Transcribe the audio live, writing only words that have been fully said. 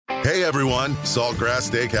Hey everyone, Saltgrass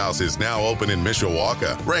Steakhouse is now open in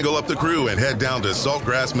Mishawaka. Wrangle up the crew and head down to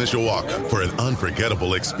Saltgrass Mishawaka for an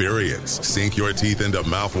unforgettable experience. Sink your teeth into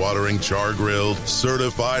mouth-watering char-grilled,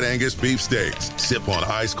 certified Angus beef steaks. Sip on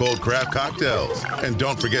ice-cold craft cocktails. And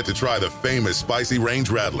don't forget to try the famous spicy range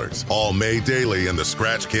rattlers, all made daily in the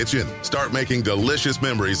Scratch Kitchen. Start making delicious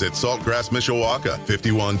memories at Saltgrass Mishawaka,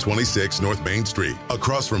 5126 North Main Street,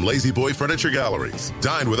 across from Lazy Boy Furniture Galleries.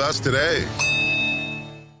 Dine with us today.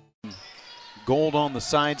 Gold on the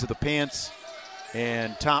sides of the pants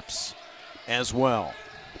and tops as well.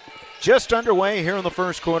 Just underway here in the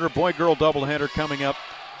first quarter. Boy-girl doubleheader coming up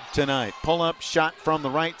tonight. Pull-up shot from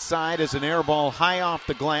the right side is an air ball high off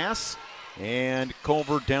the glass. And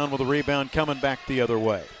Culver down with a rebound coming back the other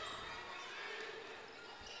way.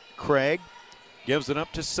 Craig gives it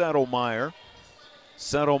up to Settlemeyer.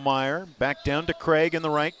 Settlemeyer back down to Craig in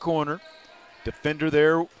the right corner. Defender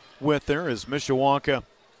there with her as Mishawaka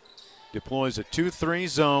deploys a 2-3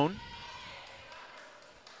 zone.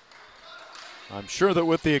 I'm sure that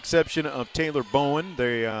with the exception of Taylor Bowen,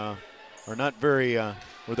 they are not very, or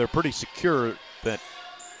they're pretty secure that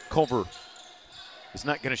Culver is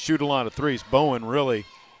not going to shoot a lot of threes. Bowen really,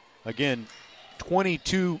 again,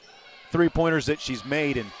 22 three-pointers that she's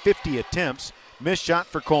made in 50 attempts. Missed shot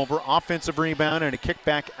for Culver, offensive rebound, and a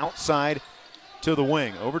kickback outside to the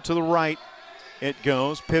wing. Over to the right it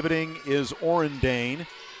goes. Pivoting is Orendane.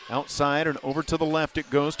 Outside and over to the left it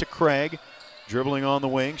goes to Craig. Dribbling on the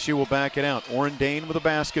wing, she will back it out. Orendane with a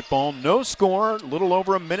basketball. No score, a little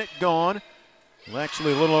over a minute gone. Well,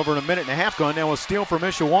 actually a little over a minute and a half gone. Now a steal for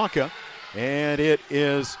Mishawaka, and it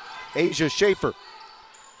is Asia Schaefer.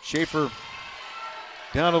 Schaefer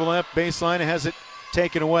down to the left baseline, has it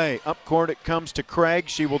taken away. Up court it comes to Craig.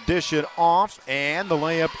 She will dish it off, and the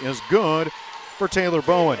layup is good for Taylor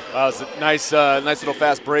Bowen. It was a nice little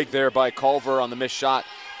fast break there by Culver on the missed shot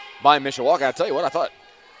by Mishawaka. I tell you what, I thought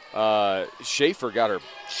Schaefer got her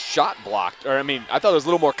shot blocked. I thought there was a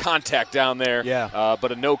little more contact down there. Yeah.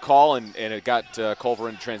 But a no call, and it got Culver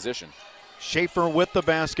in transition. Schaefer with the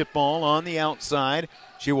basketball on the outside.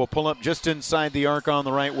 She will pull up just inside the arc on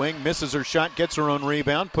the right wing. Misses her shot, gets her own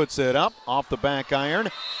rebound, puts it up off the back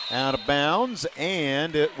iron, out of bounds,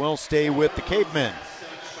 and it will stay with the Cavemen.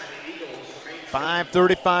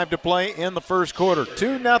 5:35 to play in the first quarter.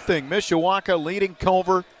 2-0, Mishawaka leading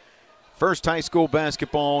Culver. First high school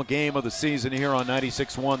basketball game of the season here on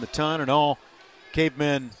 96.1 The Ton, and all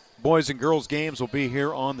Cavemen boys and girls games will be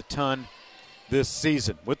here on The Ton this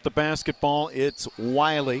season. With the basketball, it's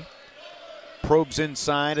Wiley. Probes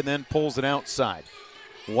inside and then pulls it outside.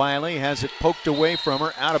 Wiley has it poked away from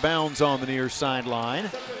her, out of bounds on the near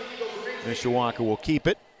sideline. Mishawaka will keep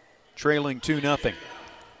it, trailing 2-0.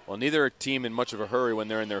 Well, neither team in much of a hurry when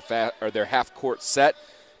they're in their half-court set,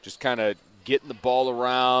 just kind of getting the ball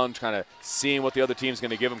around, kind of seeing what the other team's going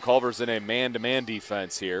to give them. Culver's in a man-to-man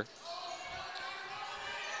defense here.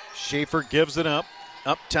 Schaefer gives it up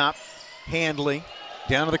top, Handley.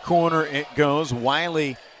 Down to the corner it goes.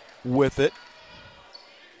 Wiley with it.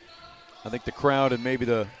 I think the crowd and maybe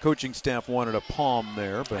the coaching staff wanted a palm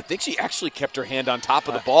there. But I think she actually kept her hand on top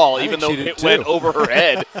of the ball, even though it went over her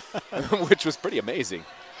head, which was pretty amazing.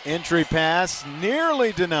 Entry pass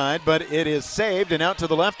nearly denied, but it is saved, and out to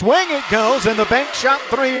the left wing it goes, and the bank shot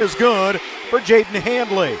three is good for Jaden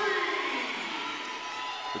Handley.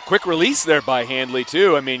 A quick release there by Handley,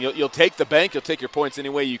 too. You'll take the bank, you'll take your points any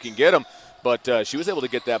way you can get them, but she was able to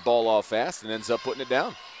get that ball off fast and ends up putting it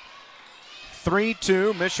down.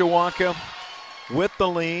 3-2, Mishawaka with the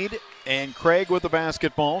lead, and Craig with the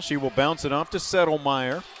basketball. She will bounce it off to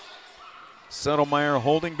Settlemeyer. Settlemeyer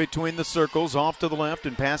holding between the circles, off to the left,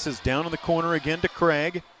 and passes down in the corner again to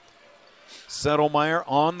Craig. Settlemeyer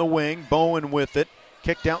on the wing, Bowen with it.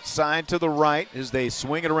 Kicked outside to the right as they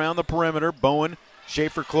swing it around the perimeter. Bowen,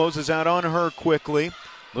 Schaefer closes out on her quickly.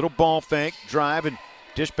 Little ball fake, drive, and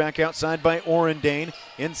dish back outside by Orendane.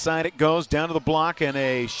 Inside it goes, down to the block, and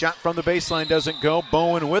a shot from the baseline doesn't go.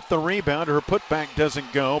 Bowen with the rebound. Her putback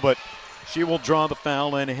doesn't go, but she will draw the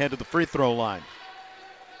foul and head to the free throw line.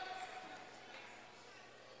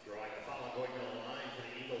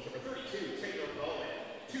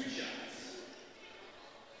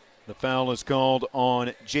 The foul is called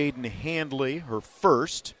on Jaden Handley, her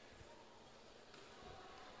first.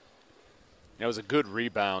 That was a good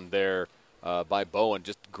rebound there by Bowen.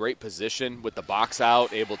 Just great position with the box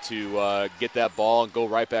out, able to get that ball and go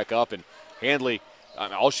right back up. And Handley,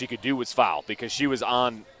 all she could do was foul because she was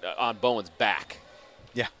on Bowen's back.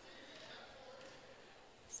 Yeah.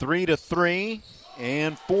 3-3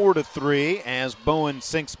 and 4-3 as Bowen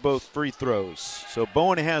sinks both free throws. So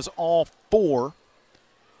Bowen has all four.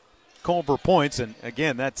 Culver points. And,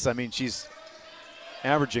 again, she's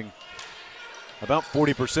averaging about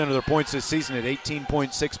 40% of their points this season at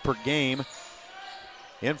 18.6 per game.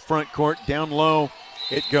 In front court, down low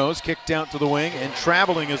it goes, kicked out to the wing, and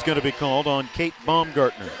traveling is going to be called on Kate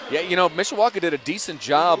Baumgartner. Yeah, Mishawaka did a decent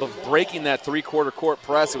job of breaking that three-quarter court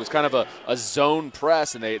press. It was kind of a zone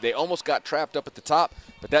press, and they almost got trapped up at the top,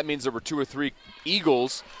 but that means there were 2 or 3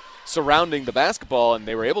 Eagles surrounding the basketball, and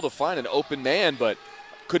they were able to find an open man, but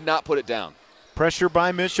could not put it down. Pressure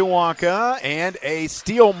by Mishawaka, and a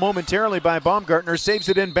steal momentarily by Baumgartner. Saves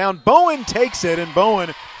it inbound. Bowen takes it, and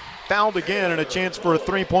Bowen fouled again, and a chance for a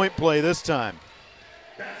three-point play this time.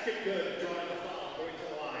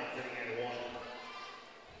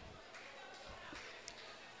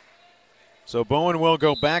 So Bowen will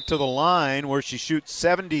go back to the line where she shoots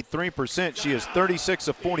 73%. She is 36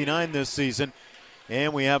 of 49 this season.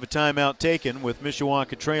 And we have a timeout taken with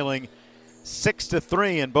Mishawaka trailing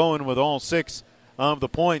 6-3, and Bowen with all 6 of the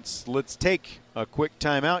points. Let's take a quick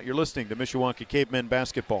timeout. You're listening to Mishawaka Cavemen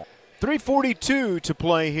basketball. 3:42 to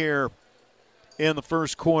play here in the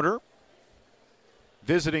first quarter.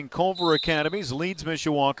 Visiting Culver Academies leads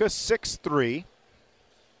Mishawaka 6-3.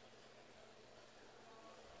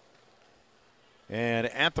 And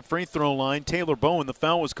at the free throw line, Taylor Bowen. The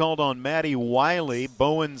foul was called on Maddie Wiley.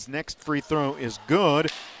 Bowen's next free throw is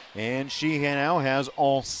good, and she now has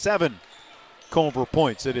all 7 Culver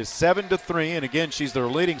points. It is 7-3, and again, she's their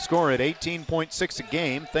leading scorer at 18.6 a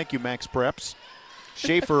game. Thank you, Max Preps.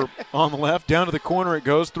 Schaefer on the left, down to the corner it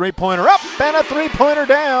goes. Three-pointer up and a three-pointer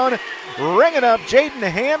down. Ring it up, Jaden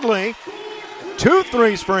Handley. 2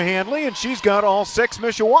 threes for Handley, and she's got all 6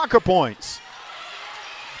 Mishawaka points.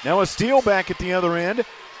 Now a steal back at the other end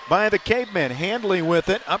by the Cavemen. Handley with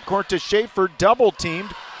it. Up court to Schaefer,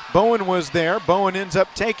 double-teamed. Bowen was there. Bowen ends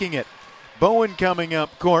up taking it. Bowen coming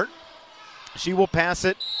up court. She will pass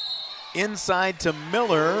it inside to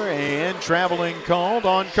Miller, and traveling called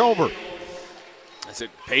on Culver. As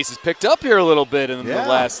pace has picked up here a little bit in the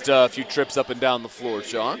last few trips up and down the floor,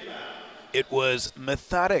 Sean. It was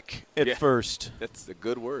methodic at first. That's a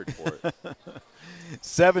good word for it.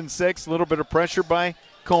 7-6, a little bit of pressure by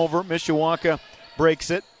Culver. Mishawaka breaks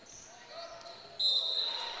it.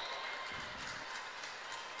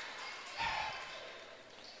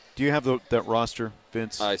 Do you have that roster,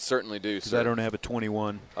 Vince? I certainly do, because I don't have a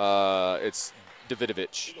 21. It's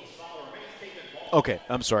Davidovich. Okay,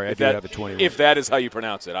 I'm sorry. I do have a 21. If that is how you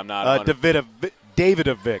pronounce it, I'm not.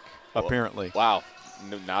 Davidovic, apparently. Wow.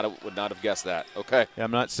 Would not have guessed that. Okay.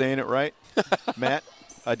 I'm not saying it right, Matt.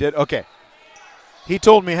 I did. Okay. He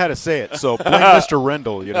told me how to say it, so blame Mr.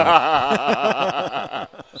 Rendell,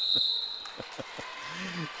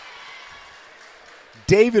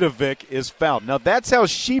 Davidovic is fouled. Now, that's how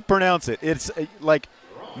she pronounced it. It's like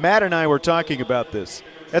Matt and I were talking about this.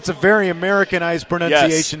 That's a very Americanized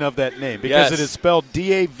pronunciation of that name because it is spelled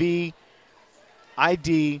Davidovic.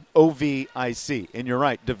 And you're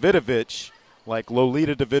right, Davidovich, like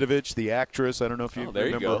Lolita Davidovich, the actress. I don't know if you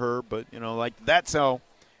remember her, but, that's how.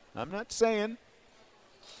 I'm not saying.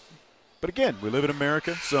 But, again, we live in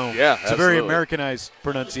America, so it's a very Americanized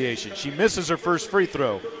pronunciation. She misses her first free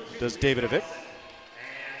throw, does Davidovic.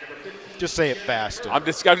 Just say it fast. I'm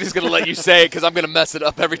just going to let you say it because I'm going to mess it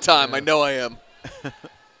up every time. I know I am.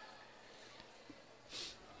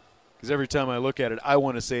 Because every time I look at it, I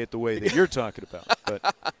want to say it the way that you're talking about.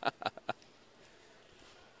 But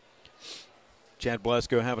Chad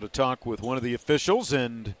Blasco having a talk with one of the officials,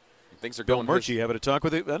 and things are Bill going Murchie having a talk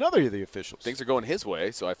with another of the officials. Things are going his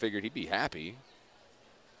way, so I figured he'd be happy.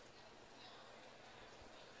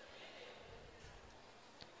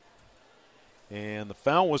 And the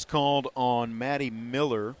foul was called on Maddie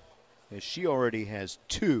Miller, as she already has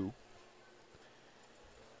 2.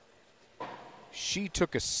 She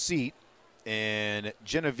took a seat, and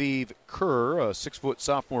Genevieve Kerr, a 6-foot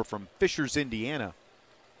sophomore from Fishers, Indiana,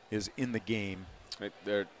 is in the game. Right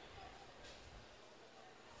there.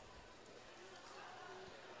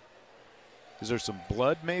 Is there some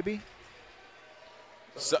blood, maybe?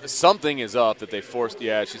 Something is up that they forced.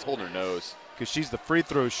 Yeah, she's holding her nose. Because she's the free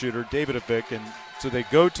throw shooter, Davidovic, and so they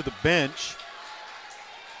go to the bench.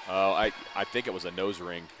 Oh, I think it was a nose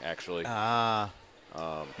ring, actually.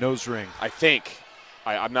 Nose ring. I think.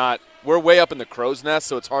 I'm not. We're way up in the crow's nest,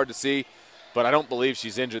 so it's hard to see. But I don't believe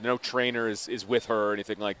she's injured. No trainer is with her or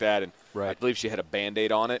anything like that. And I believe she had a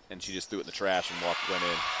Band-Aid on it, and she just threw it in the trash and went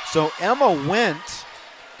in. So Emma Wendt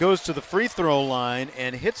goes to the free throw line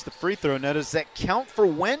and hits the free throw. Now, does that count for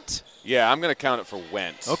Wendt? Yeah, I'm going to count it for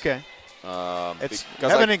Wendt. Okay.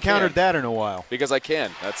 Haven't encountered that in a while. Because I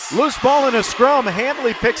can. That's loose ball in a scrum.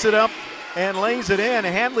 Handley picks it up and lays it in.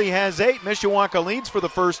 Handley has 8. Mishawaka leads for the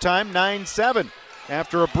first time, 9-7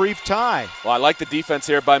 after a brief tie. Well, I like the defense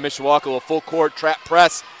here by Mishawaka, a full court trap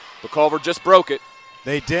press, but Culver just broke it.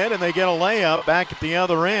 They did, and they get a layup back at the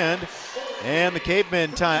other end. And the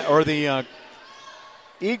Cavemen tie, or the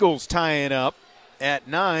Eagles tie it up at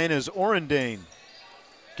 9 as Orendane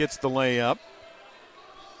gets the layup.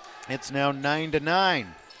 It's now 9-9.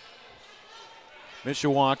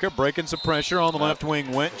 Mishawaka breaking some pressure on the left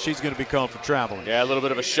wing. Went. She's going to be called for traveling. Yeah, a little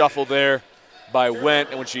bit of a shuffle there by Went,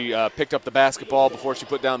 and when she picked up the basketball before she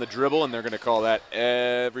put down the dribble, and they're going to call that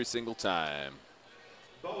every single time.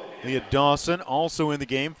 Leah Dawson also in the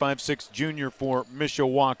game, 5'6" junior for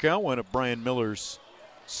Mishawaka, one of Brian Miller's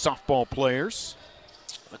softball players.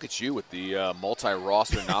 Look at you with the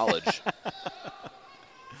multi-roster knowledge.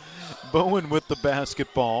 Bowen with the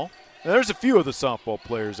basketball. Now, there's a few of the softball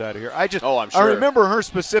players out of here. I'm sure. I remember her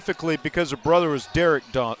specifically because her brother was Derek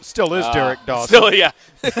Dawson. Still is Derek Dawson. Still, yeah.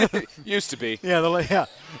 Used to be. Yeah, the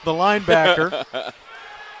linebacker.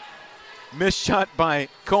 Missed shot by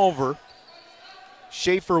Culver.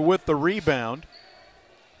 Schaefer with the rebound.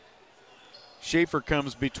 Schaefer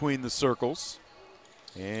comes between the circles.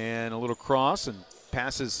 And a little cross and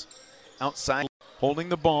passes outside. Holding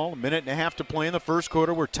the ball. A minute and a half to play in the first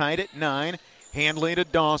quarter. We're tied at 9. Handley to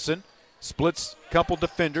Dawson. Splits a couple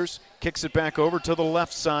defenders. Kicks it back over to the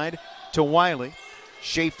left side to Wiley.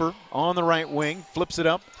 Schaefer on the right wing. Flips it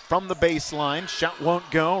up from the baseline. Shot won't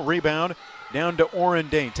go. Rebound down to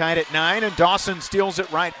Orendane. Tied at 9, and Dawson steals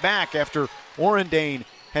it right back after Orendane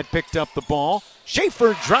had picked up the ball.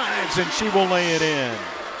 Schaefer drives, and she will lay it in.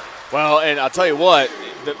 Well, and I'll tell you what,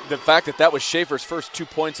 the fact that was Schaefer's first 2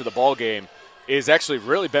 points of the ball game is actually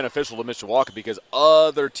really beneficial to Mishawaka because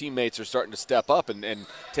other teammates are starting to step up and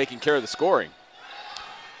taking care of the scoring.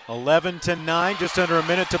 11-9, just under a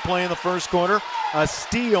minute to play in the first quarter. A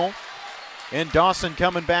steal, and Dawson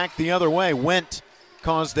coming back the other way. Went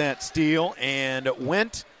caused that steal, and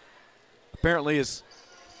Went apparently has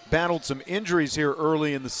battled some injuries here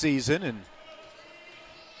early in the season, and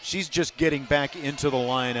she's just getting back into the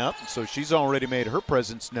lineup, so she's already made her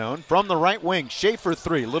presence known. From the right wing, Schaefer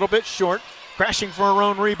 3, a little bit short, crashing for her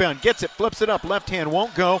own rebound. Gets it, flips it up, left hand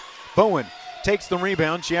won't go. Bowen takes the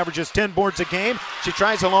rebound. She averages 10 boards a game. She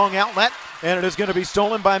tries a long outlet, and it is going to be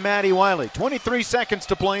stolen by Maddie Wiley. 23 seconds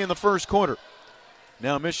to play in the first quarter.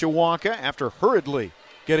 Now Mishawaka, after hurriedly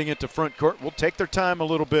getting it to front court, will take their time a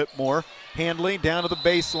little bit more. Handley down to the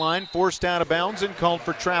baseline, forced out of bounds and called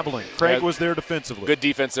for traveling. Craig was there defensively. Good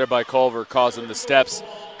defense there by Culver, causing the steps.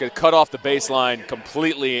 Cut off the baseline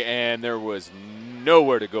completely, and there was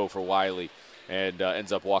nowhere to go for Wiley, and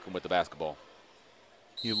ends up walking with the basketball.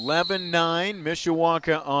 11-9,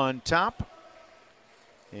 Mishawaka on top.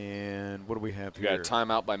 And what do we have here? We got a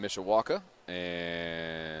timeout by Mishawaka,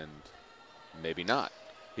 and maybe not.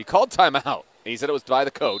 He called timeout. He said it was by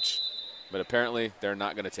the coach, but apparently they're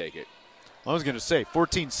not going to take it. I was going to say,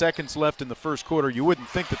 14 seconds left in the first quarter. You wouldn't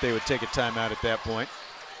think that they would take a timeout at that point.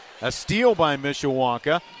 A steal by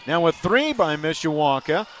Mishawaka. Now a 3 by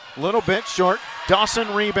Mishawaka. A little bit short.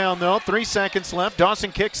 Dawson rebound, though. 3 seconds left.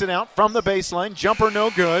 Dawson kicks it out from the baseline. Jumper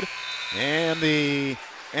no good. And the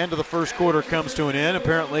end of the first quarter comes to an end.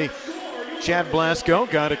 Apparently, Chad Blasco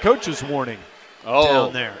got a coach's warning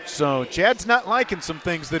down there. So Chad's not liking some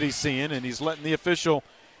things that he's seeing, and he's letting the official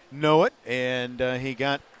know it. And he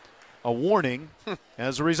got a warning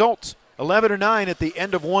as a result. 11-9 at the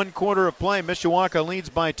end of one quarter of play. Mishawaka leads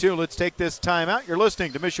by 2. Let's take this timeout. You're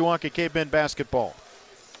listening to Mishawaka Cavemen basketball.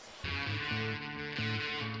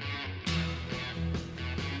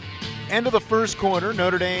 End of the first quarter.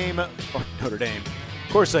 Notre Dame. Of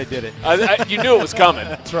course I did it. You knew it was coming.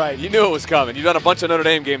 That's right. You knew it was coming. You've done a bunch of Notre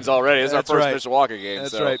Dame games already. This is our first right. Mishawaka game.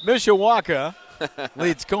 That's right. Mishawaka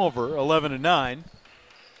leads Culver 11-9.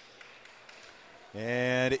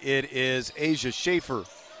 And it is Asia Schaefer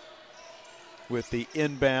with the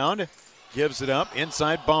inbound. Gives it up.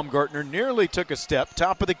 Inside Baumgartner nearly took a step.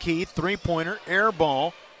 Top of the key. Three-pointer. Air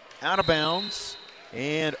ball. Out of bounds.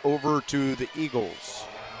 And over to the Eagles.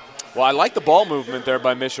 Well, I like the ball movement there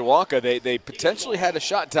by Mishawaka. They potentially had a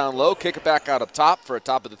shot down low, kick it back out up top for a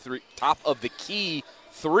top of the key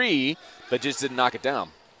 3, but just didn't knock it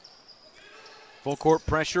down. Full court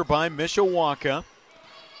pressure by Mishawaka.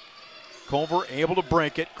 Culver able to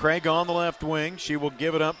break it. Craig on the left wing. She will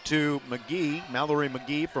give it up to McGee, Mallory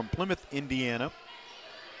McGee from Plymouth, Indiana.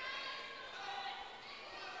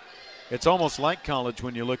 It's almost like college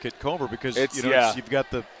when you look at Culver because you've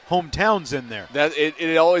got the hometowns in there.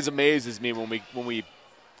 It always amazes me when we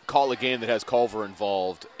call a game that has Culver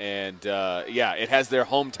involved, and it has their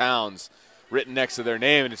hometowns written next to their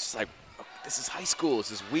name, and it's just like, this is high school.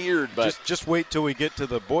 This is weird. But just wait till we get to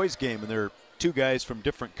the boys' game, and there are two guys from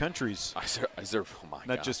different countries. Is there, oh my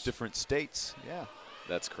not gosh. just different states. Yeah.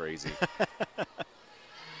 That's crazy.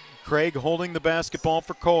 Craig holding the basketball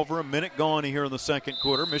for Culver. A minute gone here in the second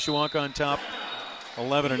quarter. Mishawaka on top,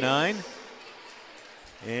 11-9.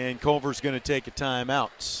 And Culver's going to take a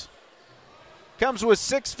timeout. Comes with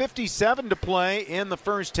 6:57 to play in the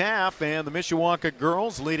first half, and the Mishawaka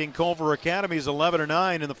girls leading Culver Academies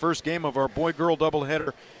 11-9 in the first game of our boy-girl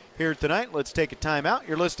doubleheader here tonight. Let's take a timeout.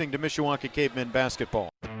 You're listening to Mishawaka Cavemen basketball.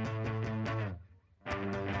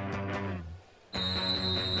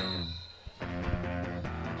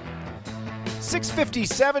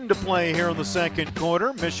 .657 to play here in the second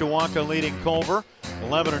quarter. Mishawaka leading Culver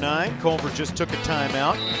 11-9. Culver just took a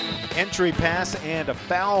timeout. Entry pass and a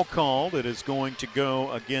foul called. It is going to go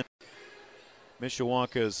against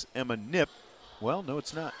Mishawaka's Emma Nip. Well, no,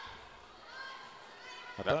 it's not.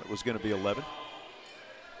 I thought it was going to be 11.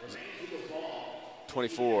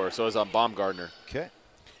 24, so it's on Baumgartner. Okay.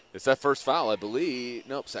 It's that first foul, I believe.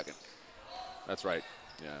 Nope, second. That's right.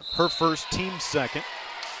 Yeah. Her first, team second.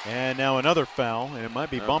 And now another foul, and it might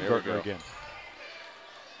be Baumgartner again.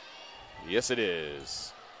 Yes, it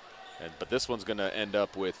is. But this one's going to end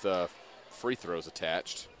up with free throws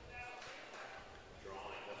attached.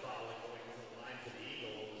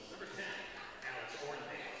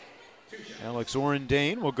 Alex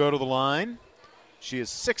Orendane will go to the line. She is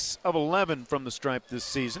 6 of 11 from the stripe this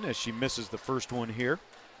season as she misses the first one here.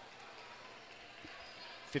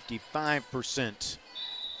 55%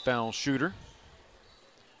 foul shooter.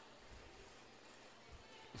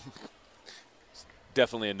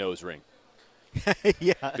 Definitely a nose ring.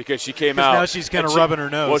 Yeah. Because she came out. Now she's kind of rubbing her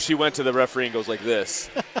nose. Well, she went to the referee and goes like this.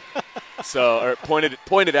 Or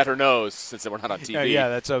pointed at her nose since we're not on TV. Yeah,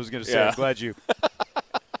 that's what I was going to say. Yeah. I'm glad you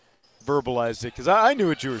verbalized it because I knew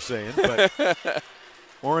what you were saying. But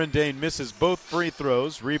Orendane misses both free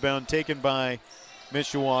throws. Rebound taken by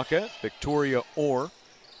Mishawaka. Victoria Orr.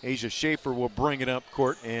 Asia Schaefer will bring it up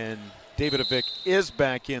court, and Davidovic is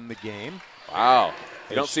back in the game. Wow.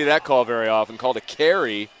 You don't see that call very often. Called a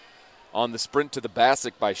carry on the sprint to the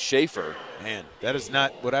basket by Schaefer. Man, that is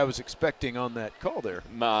not what I was expecting on that call there.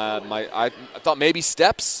 I thought maybe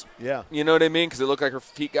steps. Yeah. You know what I mean? Because it looked like her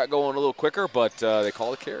feet got going a little quicker, but they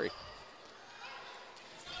call a carry.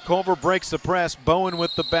 Culver breaks the press. Bowen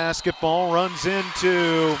with the basketball runs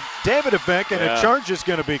into Davidovic, and a charge is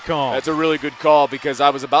going to be called. That's a really good call because I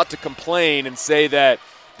was about to complain and say that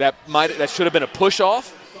should have been a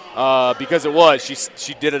push-off because it was.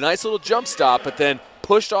 She did a nice little jump stop, but then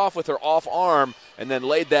pushed off with her off arm and then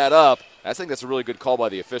laid that up. I think that's a really good call by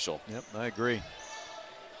the official. Yep, I agree.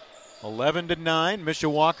 11-9,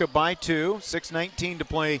 Mishawaka by 2. 6:19 to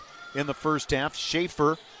play in the first half.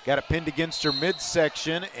 Schaefer got it pinned against her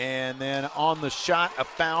midsection, and then on the shot, a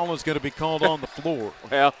foul is going to be called on the floor.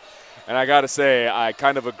 Well, and I got to say, I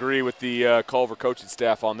kind of agree with the Culver coaching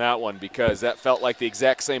staff on that one because that felt like the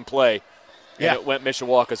exact same play, and it went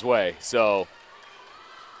Mishawaka's way. So,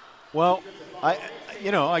 well,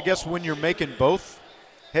 I guess when you're making both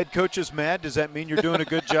head coaches mad, does that mean you're doing a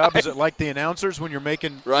good job? Is it like the announcers when you're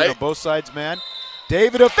making both sides mad?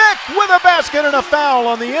 Davidovic with a basket and a foul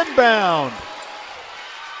on the inbound.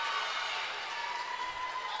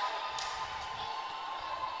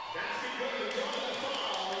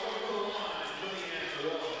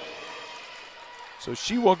 So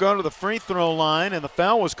she will go to the free throw line, and the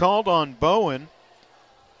foul was called on Bowen.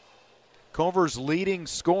 Culver's leading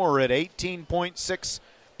scorer at 18.6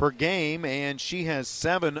 per game, and she has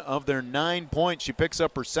 7 of their 9 points. She picks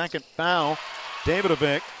up her second foul.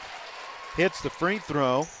 Davidovic hits the free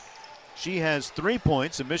throw. She has 3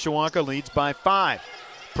 points, and Mishawaka leads by 5.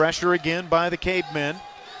 Pressure again by the Cavemen.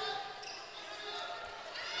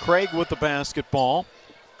 Craig with the basketball.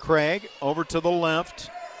 Craig over to the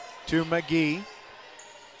left to McGee.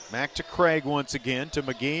 Back to Craig once again, to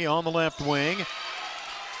McGee on the left wing.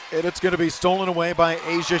 And it's going to be stolen away by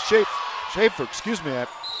Asia Schaefer. Excuse me, I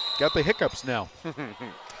got the hiccups now.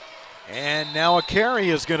 And now a carry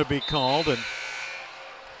is going to be called. And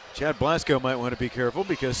Chad Blasco might want to be careful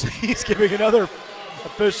because he's giving another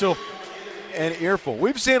official an earful.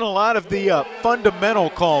 We've seen a lot of the fundamental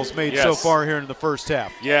calls made so far here in the first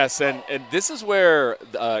half. Yes, and this is where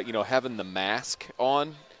having the mask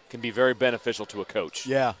on can be very beneficial to a coach.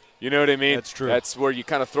 Yeah. You know what I mean? That's true. That's where you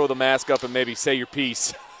kind of throw the mask up and maybe say your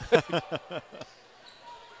piece.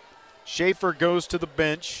 Schaefer goes to the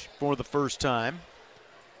bench for the first time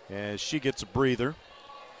as she gets a breather.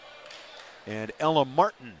 And Ella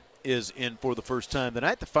Martin is in for the first time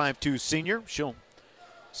tonight, the 5'2 senior. She'll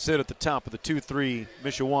sit at the top of the 2-3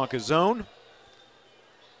 Mishawaka zone.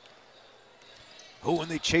 Oh, and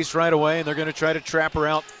they chase right away, and they're going to try to trap her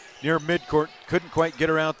out near midcourt. Couldn't quite get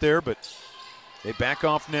her out there, but they back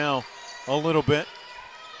off now a little bit.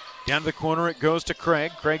 Down to the corner it goes to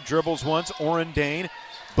Craig. Craig dribbles once. Orendane.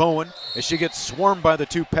 Bowen as she gets swarmed by the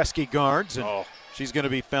two pesky guards, and she's going to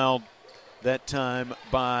be fouled that time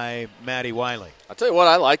by Maddie Wiley. I'll tell you what,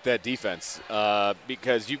 I like that defense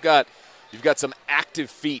because you've got some active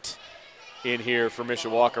feet in here for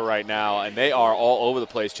Mishawaka right now, and they are all over the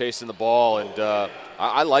place chasing the ball, and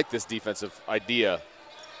I like this defensive idea.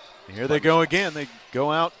 And here they go again. They go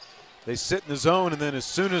out, they sit in the zone, and then as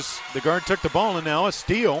soon as the guard took the ball, and now a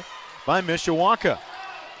steal by Mishawaka.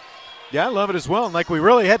 Yeah, I love it as well. And like we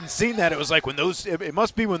really hadn't seen that. It was like when those, it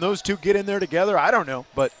must be when those two get in there together. I don't know,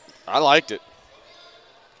 but I liked it.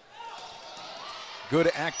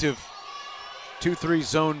 Good active 2-3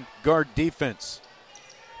 zone guard defense.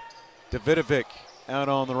 Davidovic out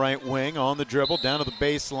on the right wing, on the dribble, down to the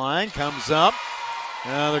baseline, comes up.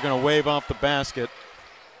 Now they're going to wave off the basket.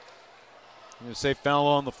 I'm going to say foul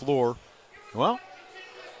on the floor. Well,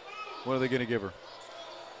 what are they going to give her?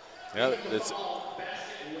 Yeah, it's.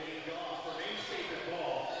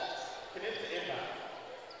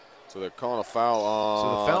 So they're calling a foul on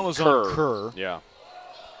So the foul is Kerr. on Kerr. Yeah.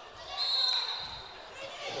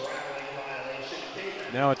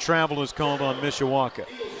 Now a travel is called on Mishawaka.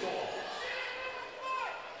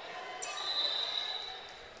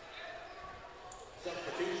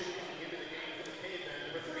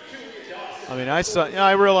 I mean,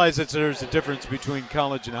 I realize that there's a difference between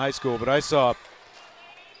college and high school, but I saw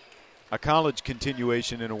a college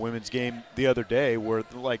continuation in a women's game the other day where,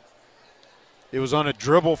 like, it was on a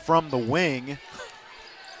dribble from the wing.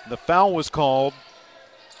 The foul was called,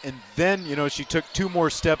 and then, you know, she took two more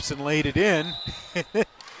steps and laid it in, and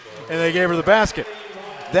they gave her the basket.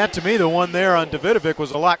 That, to me, the one there on Davidovic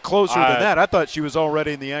was a lot closer than that. I thought she was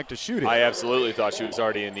already in the act of shooting. I absolutely thought she was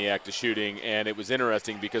already in the act of shooting, and it was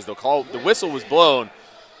interesting because the whistle was blown,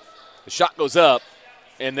 the shot goes up,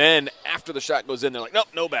 and then after the shot goes in, they're like, nope,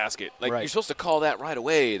 no basket. Like, You're supposed to call that right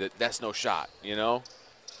away that's no shot, you know?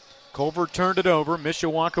 Culver turned it over.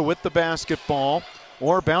 Mishawaka with the basketball.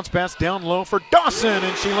 Or bounce pass down low for Dawson,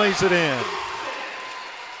 and she lays it in.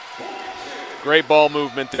 Great ball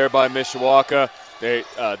movement there by Mishawaka. They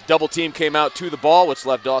double team came out to the ball, which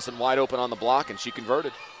left Dawson wide open on the block, and she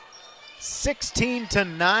converted.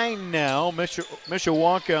 16-9 now.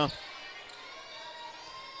 Mishawaka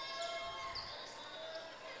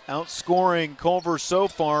outscoring Culver so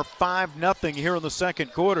far 5-0 here in the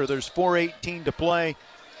second quarter. There's 4:18 to play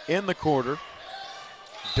in the quarter.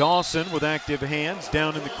 Dawson with active hands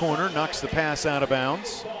down in the corner, knocks the pass out of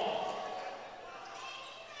bounds.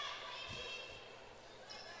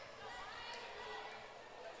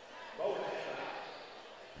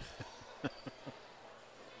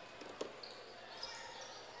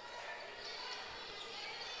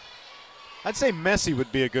 I'd say messy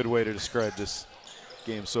would be a good way to describe this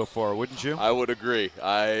game so far, wouldn't you? I would agree.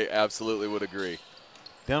 I absolutely would agree.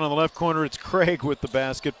 Down on the left corner, it's Craig with the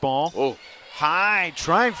basketball. Oh. High,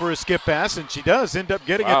 trying for a skip pass, and she does end up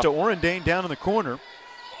getting it to Orendane down in the corner.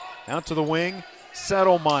 Out to the wing,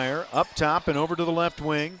 Settlemeyer up top and over to the left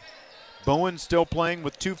wing. Bowen still playing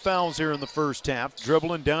with 2 fouls here in the first half.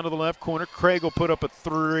 Dribbling down to the left corner. Craig will put up a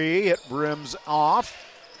 3. It rims off.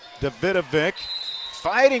 Davidovic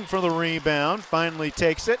fighting for the rebound. Finally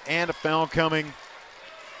takes it, and a foul coming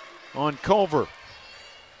on Culver.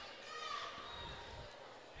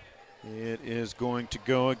 It is going to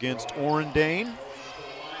go against Orendane.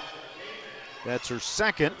 That's her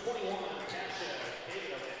second.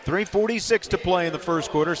 3:46 to play in the first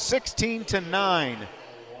quarter. 16-9.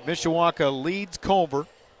 Mishawaka leads Culver.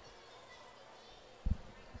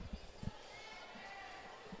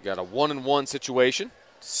 Got a 1-and-1 situation.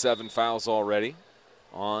 7 fouls already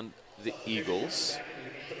on the Eagles.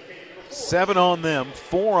 7 on them,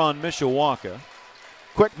 4 on Mishawaka.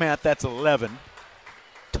 Quick math, that's 11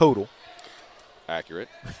 total. Accurate.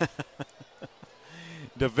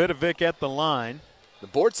 Davidovic at the line. The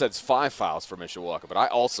board says 5 fouls for Mishawaka, but I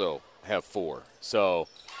also have 4. So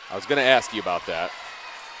I was going to ask you about that.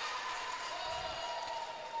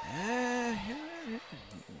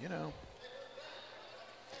 You know,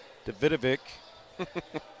 Davidovic.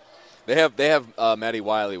 They have Maddie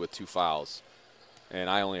Wiley with 2 fouls, and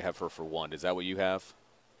I only have her for 1. Is that what you have?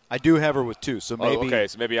 I do have her with 2, so maybe. Okay,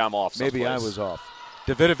 so maybe I'm off someplace. Maybe I was off.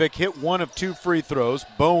 Davidovic hit 1 of 2 free throws.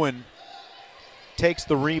 Bowen takes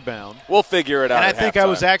the rebound. We'll figure it out. And I at think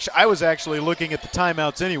halftime. I was actually looking at the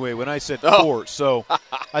timeouts anyway when I said 4, so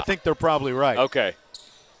I think they're probably right. Okay.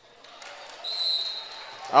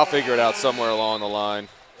 I'll figure it out somewhere along the line.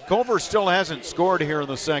 Culver still hasn't scored here in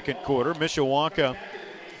the second quarter. Mishawaka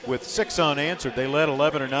with 6 unanswered. They led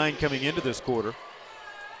 11-9 coming into this quarter.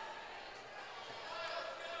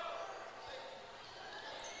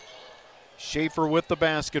 Schaefer with the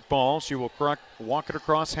basketball. She will walk it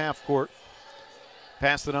across half court.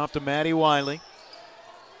 Pass it off to Maddie Wiley.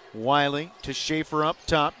 Wiley to Schaefer up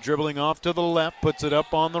top, dribbling off to the left, puts it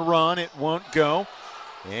up on the run. It won't go.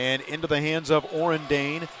 And into the hands of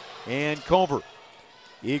Orendane and Culver.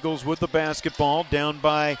 Eagles with the basketball, down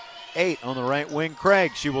by 8 on the right wing.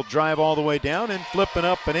 Craig, she will drive all the way down and flip it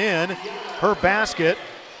up and in. Her basket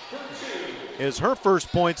is her first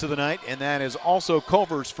points of the night, and that is also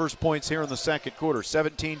Culver's first points here in the second quarter.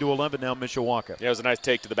 17-11 now, Mishawaka. Yeah, it was a nice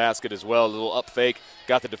take to the basket as well. A little up fake,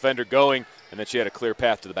 got the defender going, and then she had a clear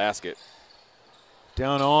path to the basket.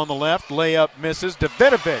 Down on the left, layup misses.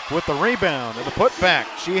 Davidovic with the rebound and the putback.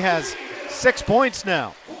 She has 6 points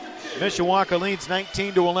now. Mishawaka leads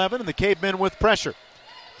 19-11, and the Cavemen with pressure.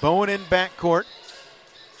 Bowen in backcourt.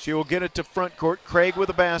 She will get it to front court. Craig with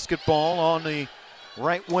the basketball on the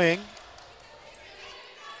right wing.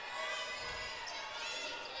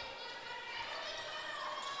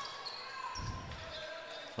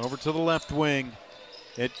 Over to the left wing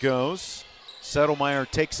it goes. Settlemeyer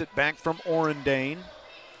takes it back from Orendane.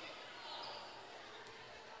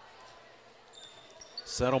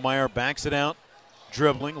 Settlemeyer backs it out,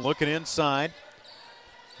 dribbling, looking inside.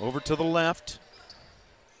 Over to the left.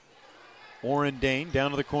 Orendane down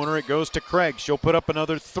to the corner. It goes to Craig. She'll put up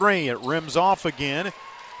another 3. It rims off again.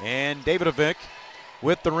 And Davidovic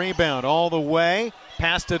with the rebound all the way.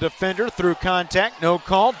 Past a defender through contact. No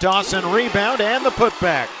call. Dawson rebound and the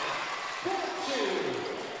putback.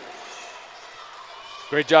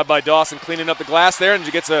 Great job by Dawson cleaning up the glass there, and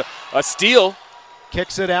she gets a steal.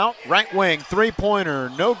 Kicks it out. Right wing. Three-pointer.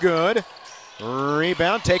 No good.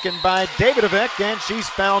 Rebound taken by Davidovic, and she's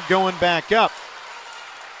fouled going back up.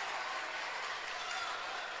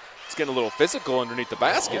 It's getting a little physical underneath the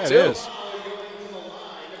basket, too. It is.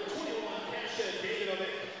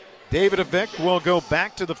 Davidovic will go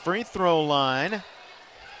back to the free throw line,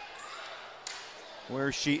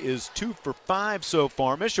 where she is 2 for 5 so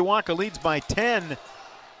far. Mishawaka leads by 10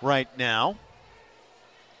 right now.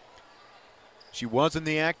 She was in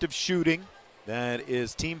the act of shooting. That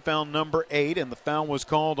is team foul number 8, and the foul was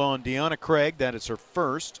called on Deanna Craig. That is her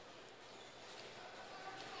first.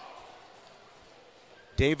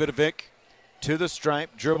 Davidovic to the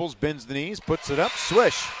stripe, dribbles, bends the knees, puts it up,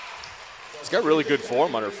 swish. She's got really good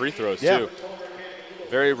form on her free throws, too.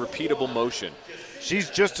 Very repeatable motion. She's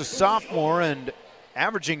just a sophomore and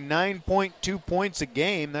averaging 9.2 points a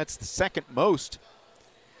game. That's the second most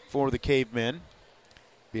for the Cavemen,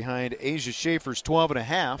 behind Asia Schaefer's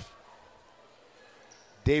 12.5.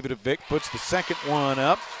 Davidovic puts the second one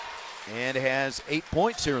up and has 8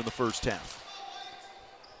 points here in the first half.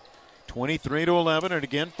 23-11, and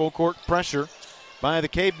again, full court pressure by the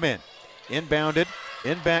Cavemen. Inbounded,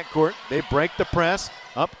 in backcourt. They break the press,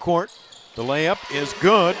 up court. The layup is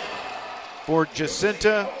good for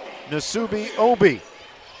Jacinta Nasubi-Obi.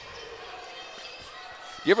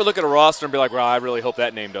 You ever look at a roster and be like, well, I really hope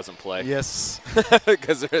that name doesn't play? Yes.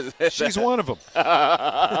 Because she's one of them.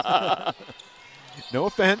 No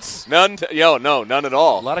offense. None at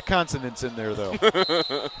all. A lot of consonants in there, though.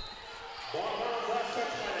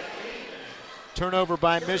 Turnover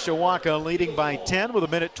by Mishawaka, leading by 10 with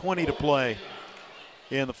 1:20 to play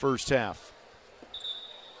in the first half.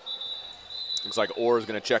 Looks like Orr is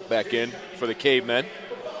going to check back in for the Cavemen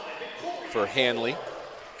for Hanley.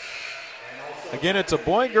 Again, it's a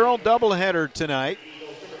boy-girl doubleheader tonight.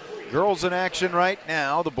 Girls in action right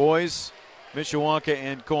now. The boys, Mishawaka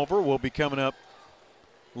and Culver, will be coming up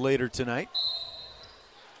later tonight.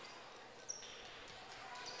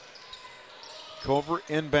 Culver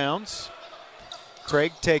inbounds.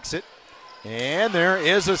 Craig takes it. And there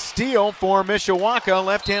is a steal for Mishawaka.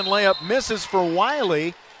 Left-hand layup misses for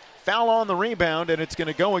Wiley. Foul on the rebound, and it's going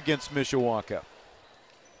to go against Mishawaka.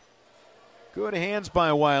 Good hands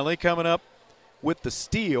by Wiley coming up with the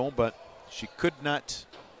steal, but she could not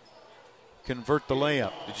convert the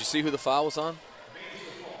layup. Did you see who the foul was on?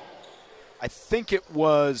 I think it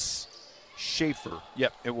was Schaefer.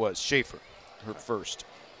 Yep, it was Schaefer, her first.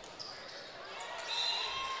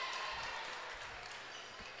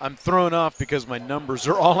 I'm thrown off because my numbers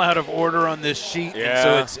are all out of order on this sheet,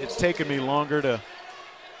 and so it's taken me longer to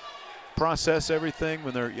process everything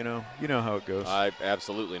when they're, you know how it goes. I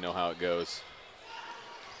absolutely know how it goes.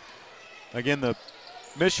 Again, the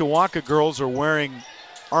Mishawaka girls are wearing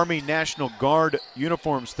Army National Guard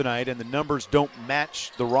uniforms tonight, and the numbers don't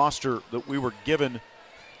match the roster that we were given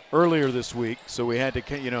earlier this week, so we had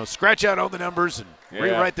to, scratch out all the numbers and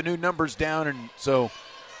rewrite the new numbers down, and so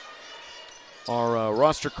our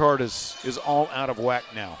roster card is all out of whack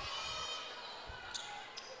now.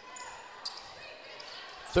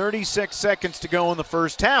 36 seconds to go in the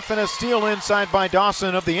first half, and a steal inside by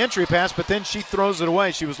Dawson of the entry pass, but then she throws it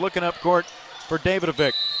away. She was looking up court for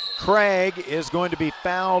Davidovic. Craig is going to be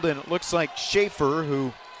fouled, and it looks like Schaefer,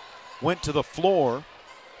 who went to the floor.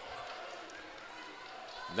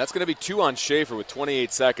 And that's going to be 2 on Schaefer with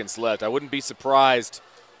 28 seconds left. I wouldn't be surprised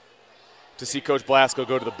to see Coach Blasco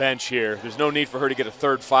go to the bench here. There's no need for her to get a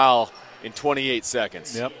third foul in 28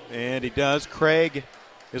 seconds. Yep, and he does. Craig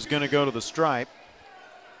is going to go to the stripe.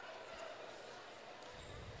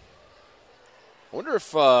 I wonder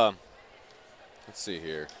if, let's see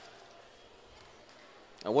here.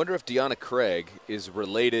 I wonder if Deanna Craig is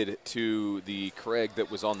related to the Craig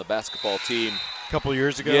that was on the basketball team a couple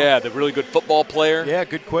years ago. Yeah, the really good football player. Yeah,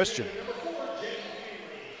 good question.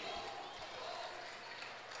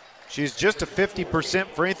 She's just a 50%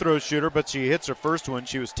 free throw shooter, but she hits her first one.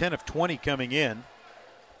 She was 10 of 20 coming in.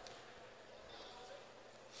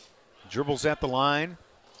 Dribbles at the line,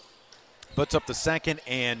 puts up the second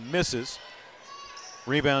and misses.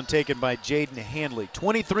 Rebound taken by Jaden Handley.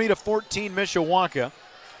 23-14 Mishawaka.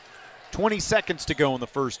 20 seconds to go in the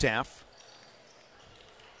first half.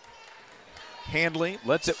 Handley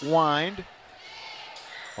lets it wind.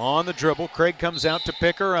 On the dribble, Craig comes out to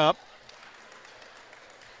pick her up.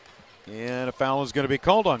 And a foul is going to be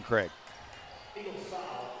called on Craig.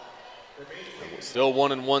 Still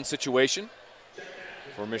 1-on-1 situation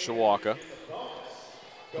for Mishawaka.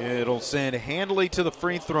 It'll send Handley to the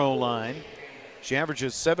free throw line. She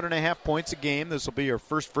averages 7.5 points a game. This will be her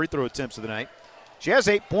first free throw attempts of the night. She has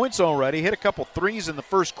 8 points already, hit a couple threes in the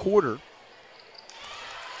first quarter.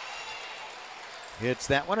 Hits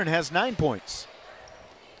that one and has 9 points.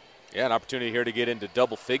 Yeah, an opportunity here to get into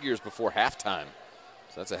double figures before halftime.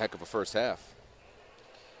 So that's a heck of a first half.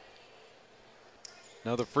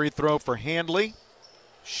 Another free throw for Handley.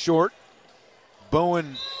 Short.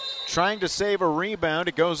 Bowen trying to save a rebound.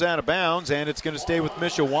 It goes out of bounds, and it's going to stay with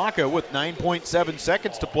Mishawaka with 9.7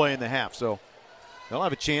 seconds to play in the half. So they'll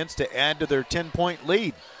have a chance to add to their 10-point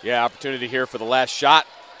lead. Yeah, opportunity here for the last shot.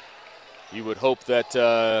 You would hope that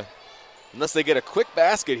unless they get a quick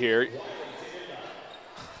basket here,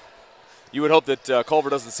 you would hope that Culver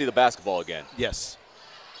doesn't see the basketball again. Yes.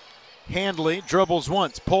 Handley dribbles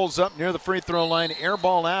once, pulls up near the free throw line, air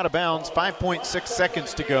ball out of bounds, 5.6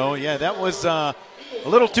 seconds to go. Yeah, that was a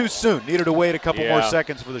little too soon. Needed to wait a couple more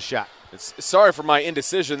seconds for the shot. Sorry for my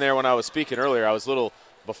indecision there when I was speaking earlier. I was a little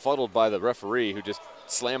befuddled by the referee who just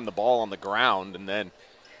slammed the ball on the ground, and then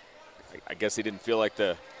I guess he didn't feel like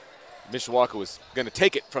the Mishawaka was going to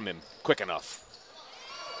take it from him quick enough.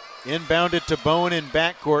 Inbounded to Bowen in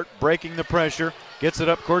backcourt, breaking the pressure. Gets it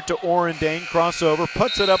up court to Orendane, crossover,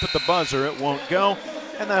 puts it up at the buzzer. It won't go,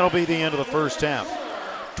 and that'll be the end of the first half.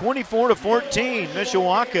 24-14,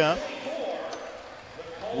 Mishawaka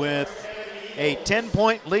with a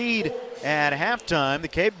 10-point lead at halftime. The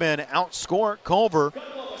Cavemen outscore Culver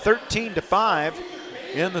 13-5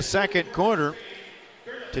 in the second quarter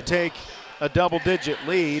to take a double-digit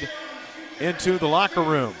lead into the locker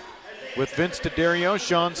room. With Vince D'Addario,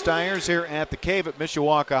 Sean Stiers here at the Cave at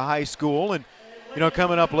Mishawaka High School. And,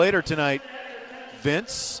 coming up later tonight,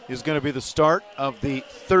 Vince is going to be the start of the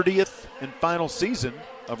 30th and final season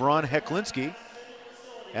of Ron Heklinski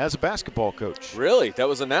as a basketball coach. Really? That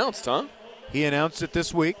was announced, huh? He announced it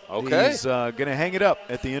this week. Okay. He's going to hang it up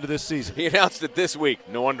at the end of this season. He announced it this week.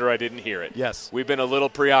 No wonder I didn't hear it. Yes. We've been a little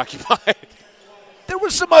preoccupied. There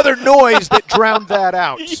was some other noise that drowned that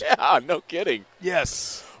out. Yeah, no kidding.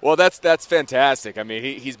 Yes. Well, that's fantastic. I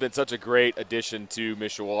mean, he's been such a great addition to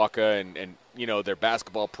Mishawaka and their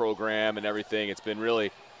basketball program and everything. It's been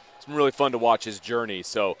really fun to watch his journey.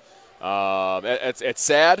 So it's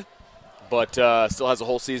sad, but still has a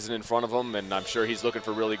whole season in front of him, and I'm sure he's looking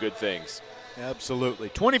for really good things. Absolutely.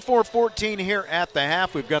 24-14 here at the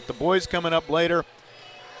half. We've got the boys coming up later.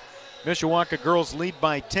 Mishawaka girls lead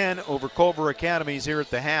by 10 over Culver Academies here at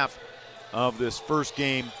the half of this first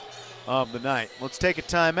game of the night. Let's take a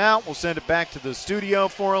timeout. We'll send it back to the studio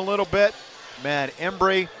for a little bit. Matt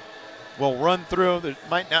Embry will run through. There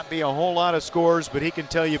might not be a whole lot of scores, but he can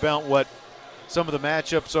tell you about what some of the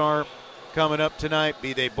matchups are coming up tonight,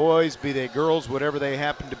 be they boys, be they girls, whatever they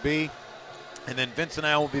happen to be. And then Vince and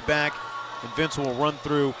I will be back, and Vince will run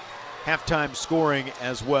through halftime scoring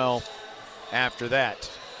as well after that.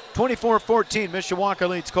 24-14, Mishawaka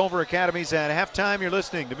leads Culver Academies at halftime. You're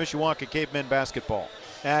listening to Mishawaka Cavemen basketball.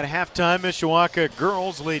 At halftime, Mishawaka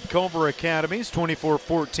girls lead Culver Academies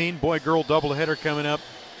 24-14. Boy-girl doubleheader coming up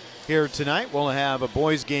here tonight. We'll have a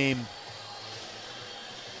boys game.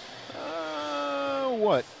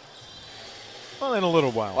 Well, in a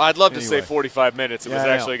little while. Well, I'd love to say 45 minutes. It was I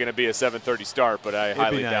actually going to be a 7:30 start, but I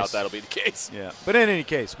highly doubt that'll be the case. Yeah, but in any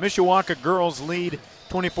case, Mishawaka girls lead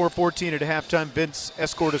 24-14 at halftime. Vince,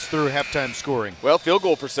 escort us through halftime scoring. Well, field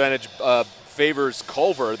goal percentage favors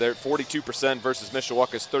Culver. They're 42% versus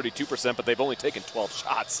Mishawaka's 32%, but they've only taken 12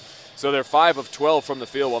 shots. So they're 5 of 12 from the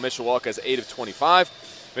field, while Mishawaka is 8 of 25.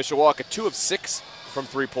 Mishawaka 2 of 6 from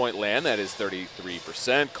three-point land. That is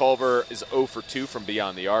 33%. Culver is 0 for 2 from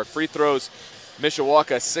beyond the arc. Free throws,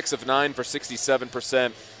 Mishawaka 6 of 9 for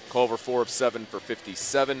 67%. Culver 4 of 7 for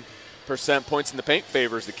 57%. Points in the paint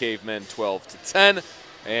favors the Cavemen 12 to 10.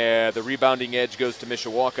 And the rebounding edge goes to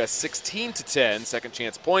Mishawaka 16 to 10. Second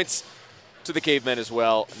chance points to the Cavemen as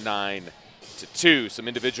well, 9 to 2. Some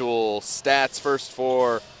individual stats first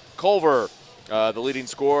for Culver. The leading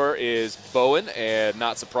scorer is Bowen, and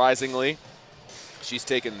not surprisingly, she's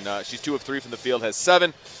 2 of 3 from the field, has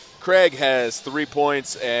 7. Craig has 3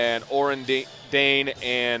 points, and Oren Dane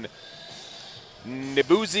and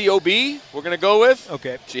Nibuzi Obi, we're going to go with.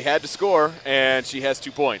 Okay. She had to score, and she has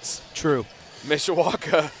 2 points. True.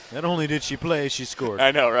 Mishawaka. Not only did she play, she scored.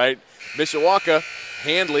 I know, right? Mishawaka,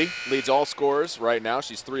 Handley leads all scorers right now.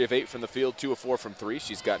 She's 3 of 8 from the field, 2 of 4 from 3.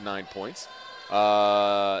 She's got 9 points.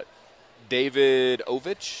 Davidovic.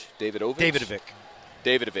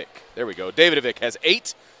 There we go. Davidovic has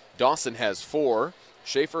 8. Dawson has 4.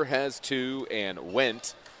 Schaefer has 2, and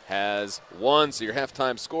Wendt has 1. So your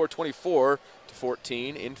halftime score,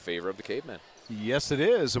 24-14 in favor of the Cavemen. Yes, it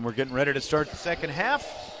is, and we're getting ready to start the second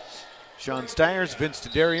half. Sean Stiers, Vince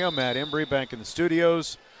D'Addario, Matt Embry back in the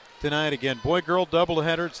studios tonight. Again, boy-girl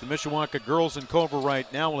doubleheader. It's the Mishawaka girls and Culver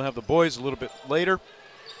right now. We'll have the boys a little bit later.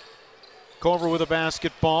 Culver with a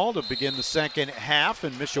basketball to begin the second half,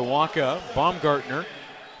 and Mishawaka, Baumgartner,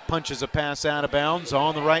 punches a pass out of bounds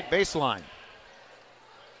on the right baseline.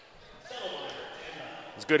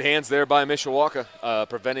 It's good hands there by Mishawaka,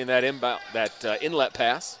 preventing that inlet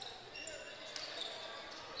pass.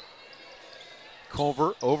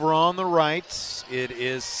 Culver over on the right. It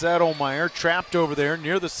is Settlemeyer trapped over there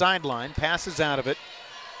near the sideline. Passes out of it.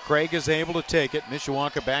 Craig is able to take it.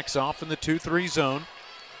 Mishawaka backs off in the 2-3 zone.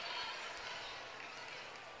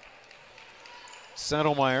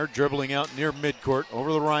 Settlemeyer dribbling out near midcourt.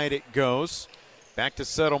 Over the right it goes. Back to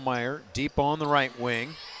Settlemeyer. Deep on the right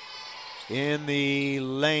wing. In the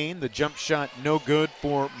lane. The jump shot no good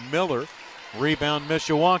for Miller. Rebound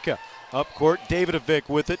Mishawaka. Up court, Davidovic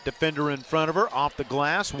with it. Defender in front of her. Off the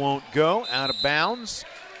glass. Won't go. Out of bounds.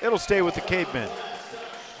 It'll stay with the Cavemen.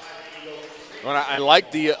 Well, I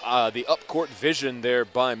like the up court vision there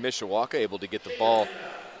by Mishawaka. Able to get the ball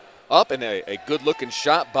up, and a good-looking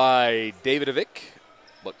shot by Davidovic,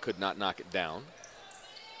 but could not knock it down.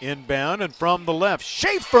 Inbound and from the left.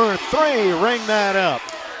 Schaefer, 3. Ring that up.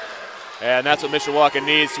 And that's what Mishawaka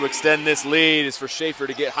needs to extend this lead, is for Schaefer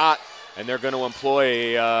to get hot, and they're going to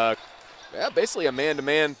employ basically a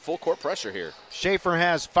man-to-man full-court pressure here. Schaefer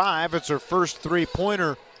has 5. It's her first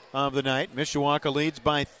three-pointer of the night. Mishawaka leads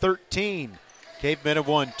by 13. Cavemen have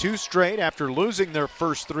won 2 straight after losing their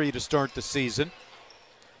first 3 to start the season.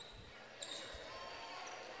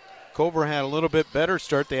 Culver had a little bit better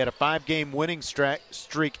start. They had a 5-game winning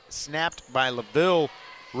streak snapped by LaVille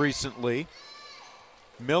recently.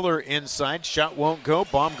 Miller inside, shot won't go.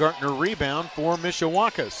 Baumgartner rebound for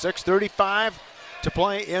Mishawaka. 6:35 to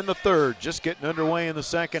play in the third. Just getting underway in the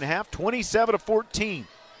second half. 27-14.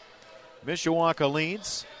 Mishawaka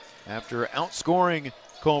leads after outscoring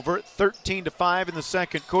Culver 13-5 in the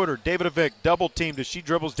second quarter. Davidovic double teamed as she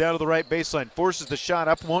dribbles down to the right baseline. Forces the shot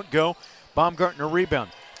up, won't go. Baumgartner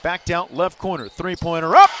rebound. Backed out left corner.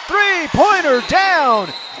 Three-pointer up. Three-pointer down.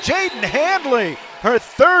 Jaden Handley, her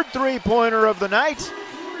third three-pointer of the night.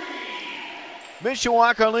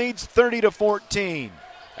 Mishawaka leads 30-14.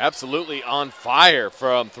 Absolutely on fire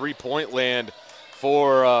from three-point land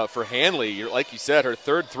for Handley. Like you said, her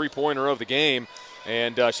third three-pointer of the game,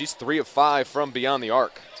 and she's 3 of 5 from beyond the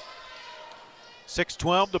arc.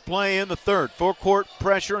 6:12 to play in the third. Full court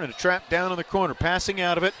pressure and a trap down in the corner. Passing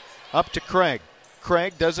out of it up to Craig.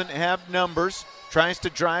 Craig doesn't have numbers. Tries to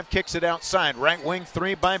drive, kicks it outside. Right wing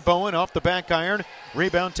 3 by Bowen off the back iron.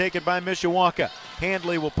 Rebound taken by Mishawaka.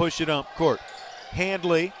 Handley will push it up court.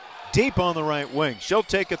 Handley deep on the right wing. She'll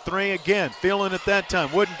take a 3 again. Feeling it that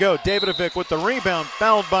time. Wouldn't go. Davidovic with the rebound.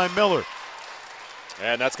 Fouled by Miller.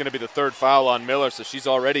 And that's going to be the third foul on Miller, so she's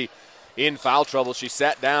already in foul trouble. She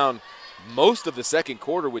sat down most of the second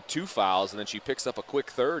quarter with 2 fouls, and then she picks up a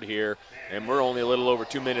quick third here, and we're only a little over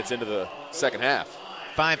 2 minutes into the second half.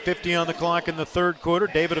 5:50 on the clock in the third quarter.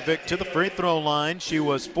 Davidovic to the free throw line. She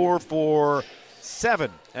was 4 for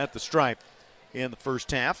 7 at the stripe in the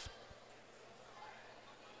first half.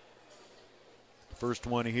 First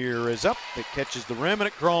one here is up. It catches the rim and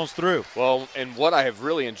it crawls through. Well, and what I have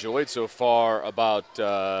really enjoyed so far about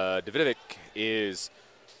Davidovic is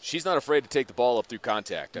she's not afraid to take the ball up through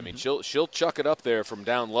contact. I mean, she'll chuck it up there from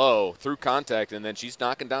down low through contact, and then she's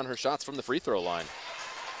knocking down her shots from the free throw line.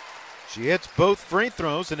 She hits both free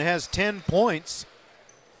throws and has 10 points.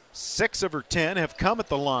 6 of her 10 have come at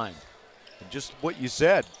the line. And just what you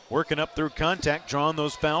said, working up through contact, drawing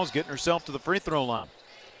those fouls, getting herself to the free throw line.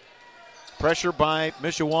 Pressure by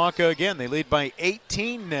Mishawaka again. They lead by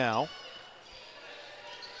 18 now.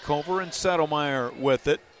 Culver and Settlemeyer with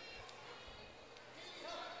it.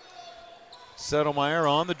 Settlemeyer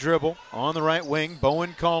on the dribble, on the right wing.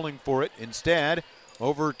 Bowen calling for it. Instead,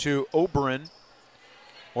 over to Oberon,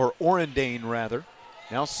 or Orendane rather.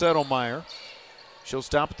 Now Settlemeyer. She'll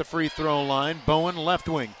stop at the free throw line. Bowen left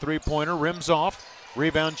wing. Three-pointer, rims off.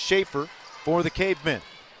 Rebound Schaefer for the Cavemen.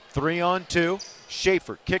 3-on-2.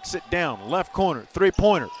 Schaefer kicks it down. Left corner,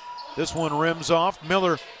 three-pointer. This one rims off.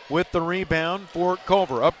 Miller with the rebound for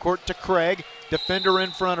Culver. Up court to Craig. Defender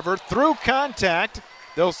in front of her. Through contact.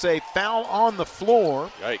 They'll say foul on the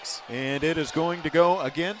floor. Yikes. And it is going to go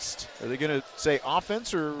against, are they going to say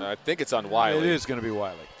offense or? I think it's on Wiley. It is going to be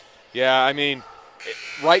Wiley. Yeah, I mean,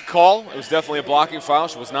 right call. It was definitely a blocking foul.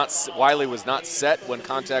 Wiley was not set when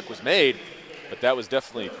contact was made, but that was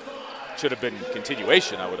definitely should have been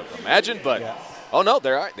continuation, I would have imagined. But, yeah. Oh, no,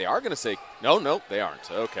 they are going to say, no, they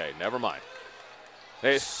aren't. Okay, never mind.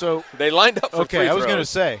 They lined up for free throws. Okay, I was going to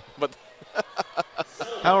say. But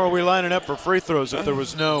how are we lining up for free throws if there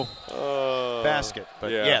was no basket?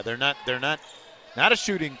 But yeah, they're not a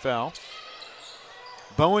shooting foul.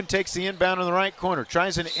 Bowen takes the inbound in the right corner,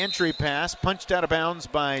 tries an entry pass, punched out of bounds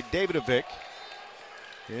by Davidovic.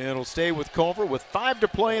 It'll stay with Culver with 5 to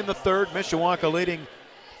play in the third. Mishawaka leading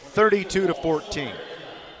 32-14.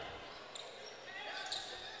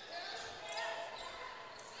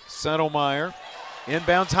 Settlemeyer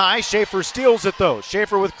inbounds high. Schaefer steals it though.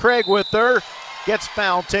 Schaefer with Craig with her. Gets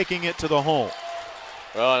fouled, taking it to the hole.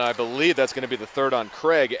 Well, and I believe that's going to be the third on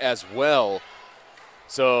Craig as well.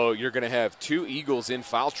 So you're going to have 2 Eagles in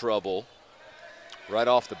foul trouble right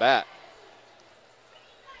off the bat.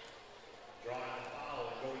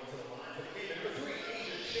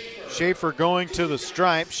 Schaefer going to the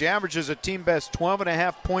stripe. She averages a team best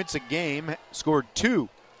 12.5 points a game. Scored 2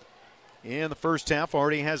 in the first half.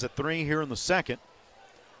 Already has a 3 here in the second.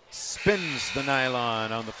 Spins the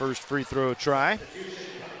nylon on the first free throw try.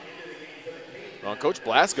 Well, Coach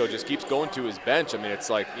Blasco just keeps going to his bench. I mean, it's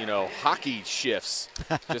like, hockey shifts,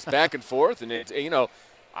 just back and forth. And,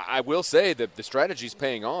 I will say that the strategy's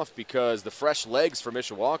paying off because the fresh legs for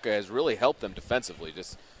Mishawaka has really helped them defensively.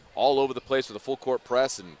 Just all over the place with a full court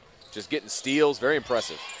press and just getting steals. Very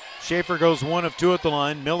impressive. Schaefer goes 1 of 2 at the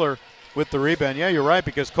line. Miller with the rebound. Yeah, you're right,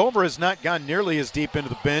 because Culver has not gone nearly as deep into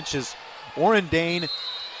the bench as Orendane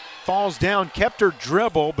falls down, kept her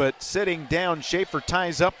dribble, but sitting down, Schaefer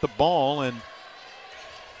ties up the ball, and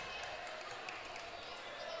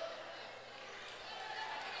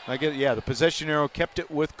the possession arrow kept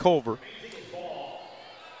it with Culver.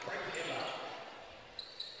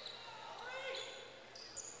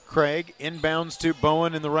 Craig inbounds to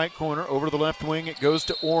Bowen in the right corner. Over to the left wing, it goes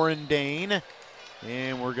to Orendane,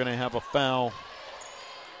 and we're going to have a foul.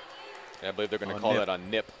 Yeah, I believe they're going to call that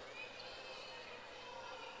on Nip.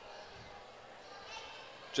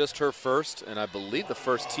 Just her first, and I believe the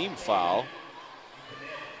first team foul.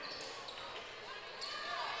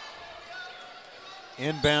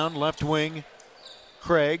 Inbound, left wing,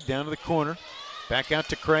 Craig down to the corner. Back out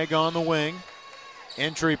to Craig on the wing.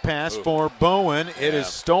 Entry pass for Bowen. It is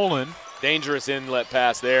stolen. Dangerous inlet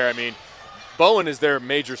pass there. I mean, Bowen is their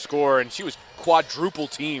major scorer, and she was quadruple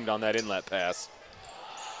teamed on that inlet pass.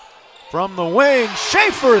 From the wing,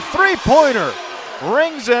 Schaefer, three-pointer.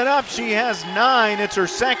 Rings it up. She has 9. It's her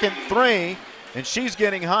second 3, and she's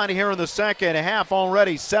getting hot here in the second half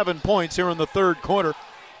already. 7 points here in the third quarter,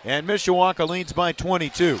 and Mishawaka leads by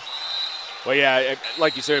 22. Well, yeah,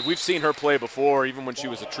 like you said, we've seen her play before, even when she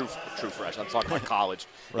was a true freshman. I'm talking about college.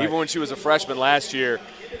 Right. Even when she was a freshman last year,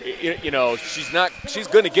 she's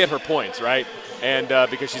going to get her points, right? And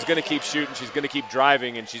because she's going to keep shooting, she's going to keep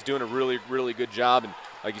driving, and she's doing a really, really good job. And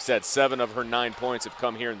like you said, 7 of her 9 points have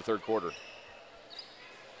come here in the third quarter.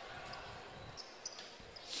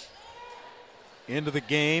 Into the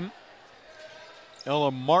game,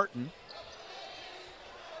 Ella Martin,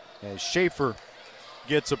 as Schaefer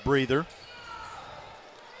gets a breather.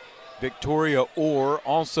 Victoria Orr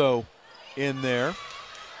also in there.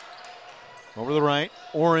 Over the right,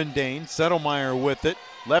 Orendane, Settlemeyer with it.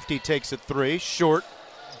 Lefty takes it 3, short.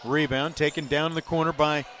 Rebound taken down in the corner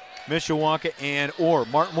by Mishawaka and Orr.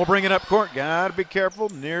 Martin will bring it up court. Got to be careful.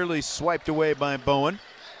 Nearly swiped away by Bowen.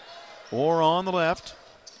 Orr on the left.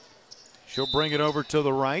 She'll bring it over to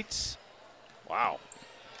the right. Wow.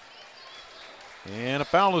 And a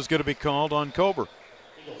foul is going to be called on Culver.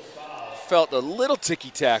 Felt a little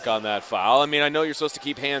ticky-tack on that foul. I mean, I know you're supposed to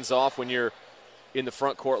keep hands off when you're in the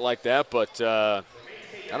front court like that, but I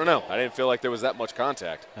don't know. I didn't feel like there was that much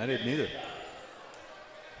contact. I didn't either.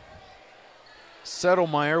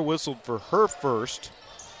 Settlemeyer whistled for her first.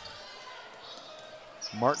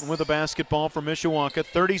 Martin with a basketball for Mishawaka.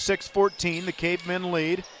 36-14, the Cavemen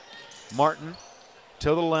lead. Martin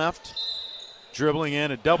to the left. Dribbling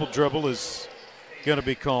in, a double dribble is going to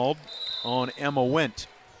be called on Emma Wendt.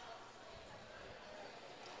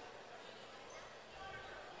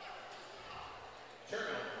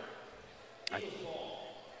 I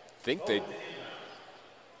think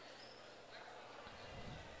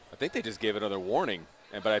they just gave another warning,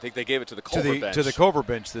 but I think they gave it to the Culver bench. To the Culver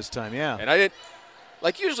bench this time, yeah. And I didn't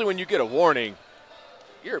like usually when you get a warning,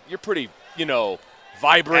 you're pretty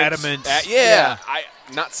vibrant, adamant. Yeah,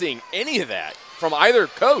 I'm not seeing any of that from either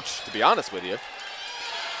coach, to be honest with you.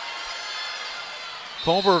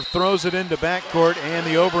 Culver throws it into backcourt, and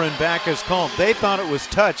the over and back is called. They thought it was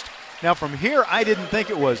touched. Now, from here, I didn't think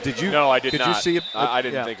it was. Did you? No, I did not. Did you see it? I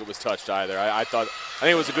didn't think it was touched either. I think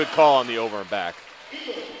it was a good call on the over and back.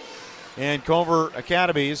 And Culver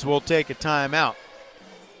Academies will take a timeout.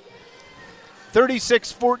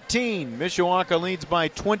 36-14. Mishawaka leads by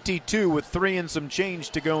 22 with 3 and some change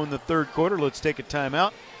to go in the third quarter. Let's take a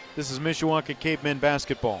timeout. This is Mishawaka Cavemen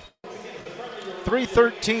basketball.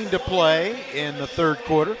 3:13 to play in the third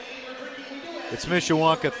quarter. It's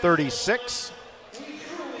Mishawaka 36.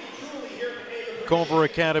 Culver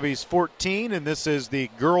Academies 14, and this is the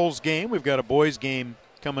girls' game. We've got a boys' game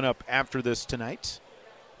coming up after this tonight.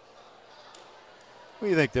 What do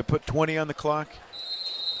you think? They put 20 on the clock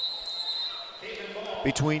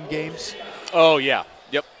between games? Oh, yeah.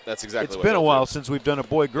 Yep, that's exactly what it's been a while since we've done a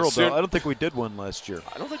boy-girl, though. I don't think we did one last year.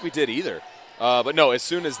 I don't think we did either. But no, as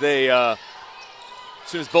soon as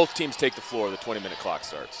both teams take the floor, the 20-minute clock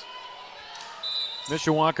starts.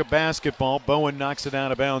 Mishawaka basketball. Bowen knocks it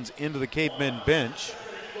out of bounds into the Cavemen bench.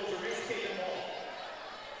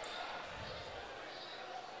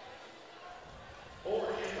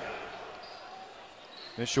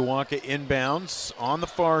 Mishawaka inbounds on the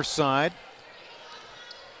far side.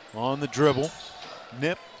 On the dribble.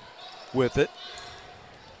 Nip with it.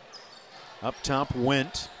 Up top,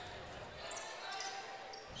 Wendt.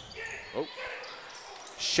 Oh.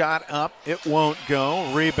 Shot up. It won't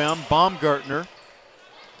go. Rebound, Baumgartner.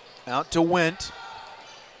 Out to Wendt.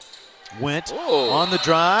 Wendt on the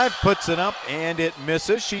drive, puts it up, and it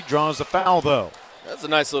misses. She draws the foul, though. That's a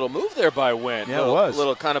nice little move there by Wendt. Yeah, it was. A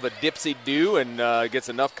little kind of a dipsy-do, and gets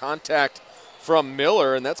enough contact from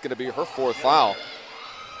Miller, and that's going to be her 4th foul.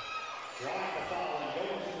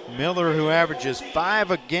 Miller, who averages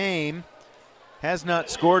 5 a game, has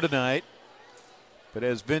not scored tonight. But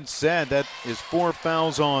as Vince said, that is 4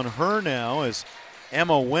 fouls on her now as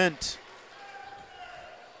Emma Wendt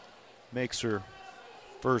makes her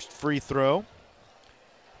first free throw.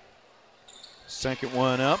 Second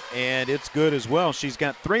one up, and it's good as well. She's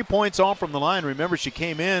got 3 points off from the line. Remember, she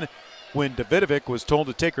came in when Davidovic was told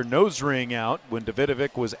to take her nose ring out, when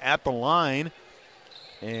Davidovic was at the line,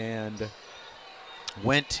 and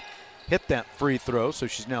Wendt hit that free throw, so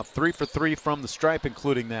she's now 3 for 3 from the stripe,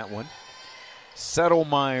 including that one.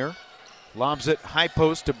 Settlemeyer lobs it high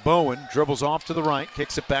post to Bowen, dribbles off to the right,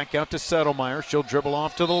 kicks it back out to Settlemeyer. She'll dribble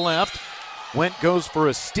off to the left. Wendt goes for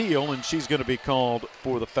a steal, and she's going to be called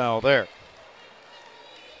for the foul there.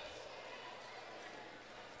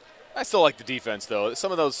 I still like the defense, though.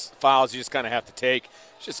 Some of those fouls you just kind of have to take.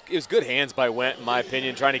 It was good hands by Wendt, in my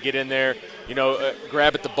opinion, trying to get in there,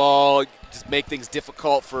 grab at the ball, just make things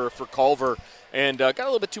difficult for Culver, and got a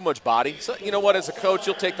little bit too much body. So, you know what, as a coach,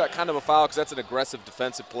 you'll take that kind of a foul because that's an aggressive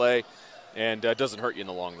defensive play and doesn't hurt you in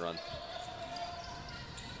the long run.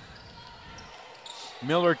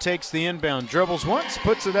 Miller takes the inbound, dribbles once,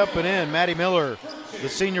 puts it up and in. Maddie Miller, the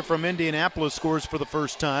senior from Indianapolis, scores for the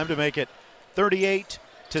first time to make it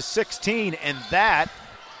 38-16, and that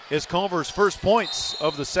is Culver's first points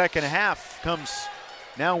of the second half. Comes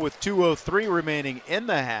now with 2:03 remaining in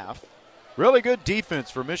the half. Really good defense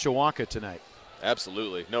for Mishawaka tonight.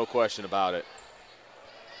 Absolutely, no question about it.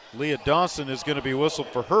 Leah Dawson is going to be whistled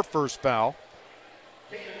for her first foul.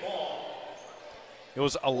 It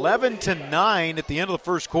was 11-9 at the end of the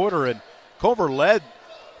first quarter, and Culver led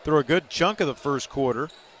through a good chunk of the first quarter.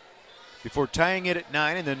 before tying it at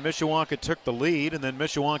 9, and then Mishawaka took the lead, and then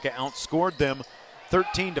Mishawaka outscored them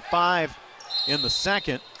 13-5 in the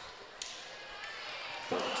second.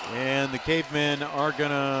 And the Cavemen are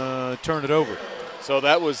going to turn it over. So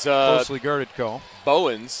that was closely guarded call.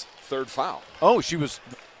 Bowen's third foul. Oh, she was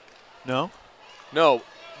 – no? No,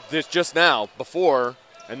 this just now, before,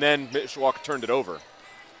 and then Mishawaka turned it over.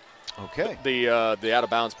 Okay. The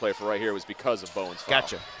out-of-bounds play for right here was because of Bowen's foul.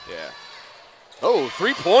 Gotcha. Yeah. Oh,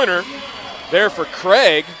 three-pointer there for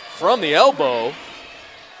Craig from the elbow,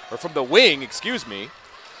 or from the wing, excuse me.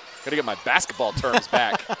 Got to get my basketball terms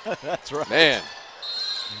back. That's right. Man.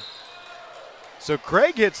 So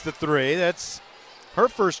Craig hits the three. That's her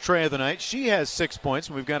first tray of the night. She has 6 points,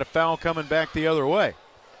 and we've got a foul coming back the other way.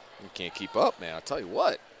 You can't keep up, man. I'll tell you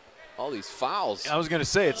what. All these fouls. I was going to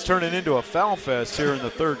say, it's turning into a foul fest here in the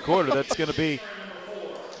third quarter. That's going to be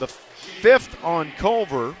the fifth on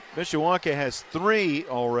Culver. Mishawaka has 3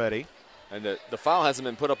 already. And the foul hasn't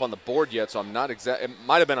been put up on the board yet, so I'm not exact. It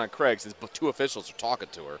might have been on Craig since 2 officials are talking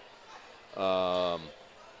to her.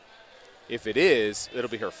 If it is, it'll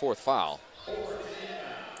be her 4th foul.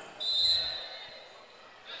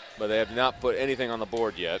 But they have not put anything on the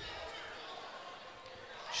board yet.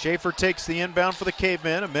 Schaefer takes the inbound for the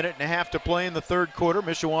Cavemen. 1.5 minutes to play in the third quarter.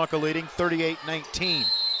 Mishawaka leading 38-19.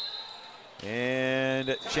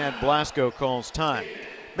 And Chad Blasco calls time.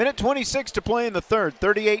 1:26 to play in the third.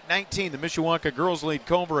 38-19. The Mishawaka girls lead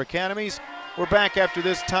Culver Academies. We're back after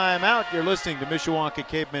this timeout. You're listening to Mishawaka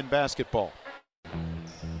Cavemen basketball.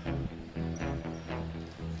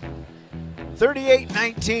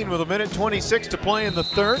 38-19 with 1:26 to play in the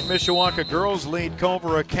third. Mishawaka girls lead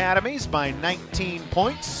Culver Academies by 19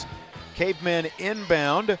 points. Cavemen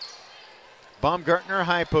inbound. Baumgartner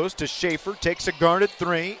high post to Schaefer. Takes a guarded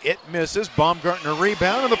 3. It misses. Baumgartner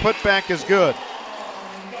rebound, and the putback is good.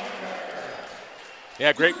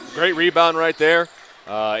 Yeah, great rebound right there.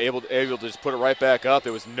 Able to just put it right back up.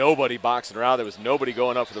 There was nobody boxing around. There was nobody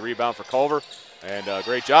going up for the rebound for Culver. And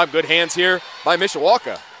great job. Good hands here by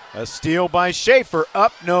Mishawaka. A steal by Schaefer.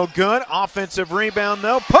 Up, no good. Offensive rebound,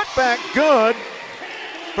 though. Put back good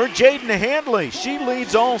for Jaden Handley. She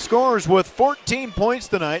leads all scorers with 14 points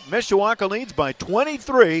tonight. Mishawaka leads by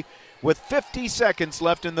 23 with 50 seconds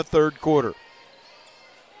left in the third quarter.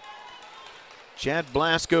 Chad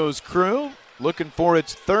Blasco's crew looking for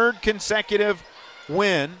its third consecutive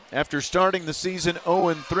win after starting the season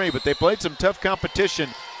 0-3. But they played some tough competition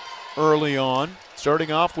early on,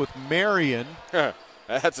 starting off with Marion.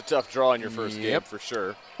 That's a tough draw in your first game for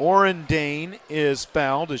sure. Oren Dane is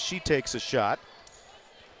fouled as she takes a shot.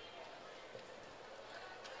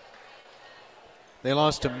 They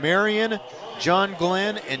lost to Marion, John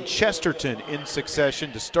Glenn, and Chesterton in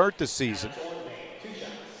succession to start the season.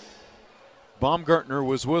 Baumgartner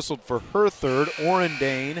was whistled for her third. Oren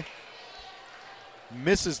Dane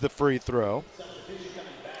misses the free throw.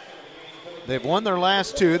 They've won their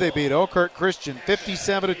last 2. They beat Elkhart Christian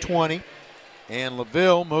 57-20. And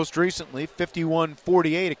LaVille, most recently,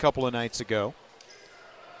 51-48 a couple of nights ago.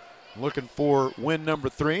 Looking for win number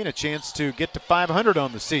 3 and a chance to get to 500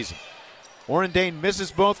 on the season. Oren Dane misses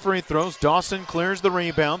both free throws. Dawson clears the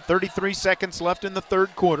rebound. 33 seconds left in the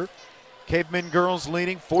third quarter. Cavemen girls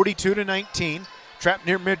leading 42-19. Trapped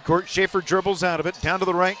near midcourt. Schaefer dribbles out of it. Down to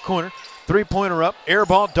the right corner. Three-pointer up. Air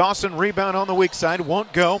ball. Dawson rebound on the weak side.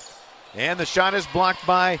 Won't go. And the shot is blocked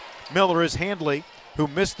by Miller as Handley, who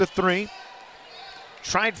missed the 3.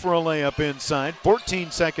 Tried for a layup inside. 14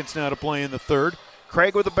 seconds now to play in the third.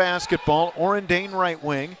 Craig with the basketball. Oren Dane right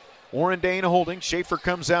wing. Oren Dane holding. Schaefer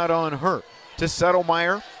comes out on her to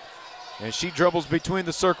Settlemeyer. And she dribbles between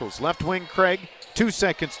the circles. Left wing Craig. 2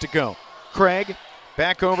 seconds to go. Craig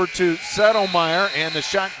back over to Settlemeyer. And the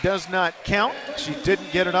shot does not count. She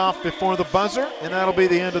didn't get it off before the buzzer. And that'll be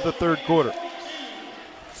the end of the third quarter.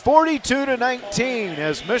 42-19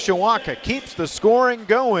 as Mishawaka keeps the scoring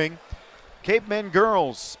going. Cavemen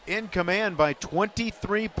girls in command by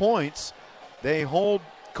 23 points. They hold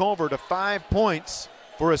Culver to 5 points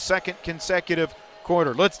for a second consecutive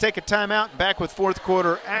quarter. Let's take a timeout and back with fourth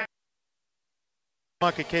quarter at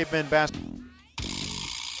Mishawaka Cavemen basketball.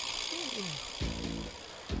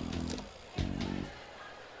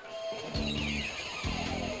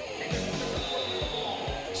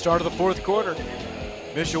 Start of the fourth quarter.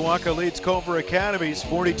 Mishawaka leads Culver Academies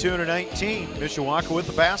 42-19. Mishawaka with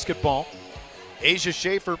the basketball. Asia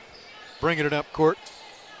Schaefer bringing it up court.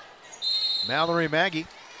 Mallory Maggie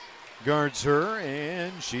guards her,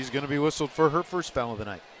 and she's going to be whistled for her first foul of the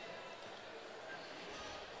night.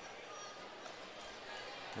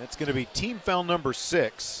 That's going to be team foul number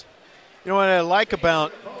 6. You know what I like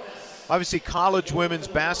about Obviously, college women's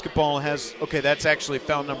basketball has, that's actually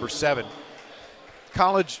foul number 7.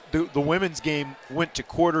 College, the women's game went to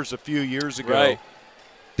quarters a few years ago. Right.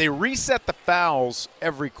 They reset the fouls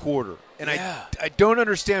every quarter. And I don't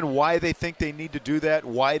understand why they think they need to do that,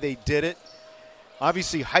 why they did it.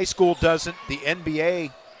 Obviously, high school doesn't. The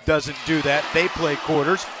NBA doesn't do that. They play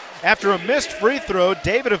quarters. After a missed free throw,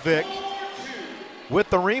 Davidovic with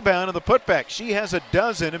the rebound and the putback. She has a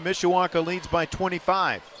dozen, and Mishawaka leads by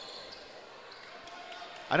 25.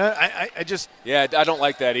 I don't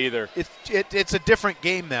like that either. It's a different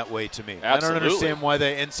game that way to me. Absolutely. I don't understand why the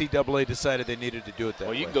NCAA decided they needed to do it that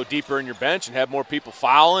way. Well, you can go deeper in your bench and have more people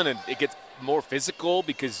fouling, and it gets more physical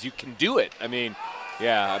because you can do it. I mean,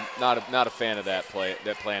 I'm not a fan of that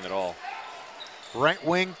plan at all. Right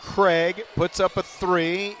wing Craig puts up a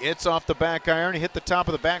 3. It's off the back iron. He hit the top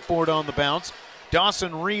of the backboard on the bounce.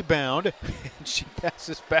 Dawson rebound, and she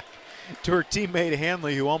passes back to her teammate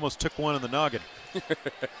Hanley, who almost took one in the noggin.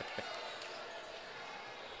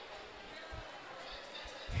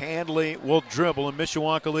 Handley will dribble, and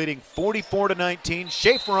Mishawaka leading 44-19.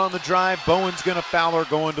 Schaefer on the drive. Bowen's going to foul her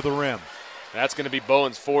going to the rim. That's going to be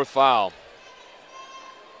Bowen's 4th foul.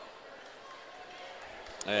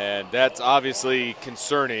 And that's obviously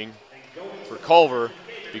concerning for Culver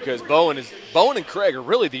because Bowen and Craig are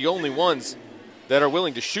really the only ones that are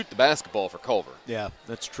willing to shoot the basketball for Culver. Yeah,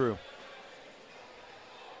 that's true.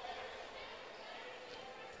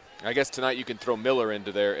 I guess tonight you can throw Miller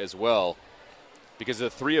into there as well because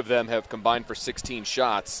the 3 of them have combined for 16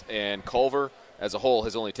 shots, and Culver as a whole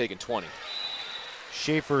has only taken 20.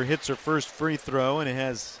 Schaefer hits her first free throw, and it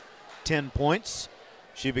has 10 points.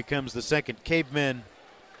 She becomes the third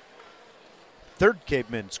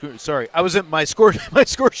caveman. Sorry, I was at my score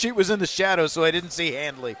sheet was in the shadow, so I didn't see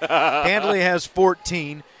Handley. Handley has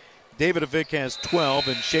 14. Davidovic has 12,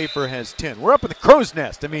 and Schaefer has 10. We're up in the crow's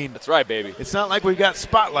nest. I mean, that's right, baby. It's not like we've got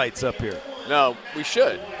spotlights up here. No, we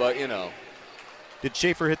should, but Did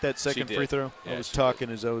Schaefer hit that second free throw? Yeah, I was talking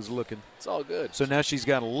as I was looking. It's all good. So now she's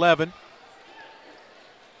got 11.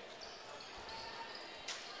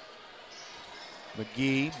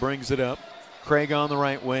 McGee brings it up. Craig on the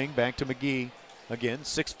right wing. Back to McGee. Again,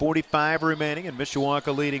 6:45 remaining, and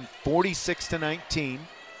Mishawaka leading 46-19.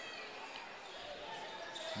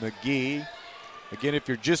 McGee. Again, if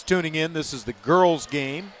you're just tuning in, this is the girls'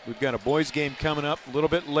 game. We've got a boys' game coming up a little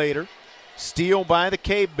bit later. Steal by the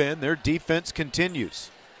Cavemen. Their defense continues.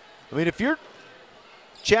 I mean, if you're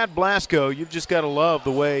Chad Blasco, you've just got to love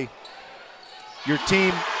the way your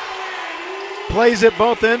team plays at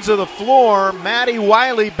both ends of the floor. Maddie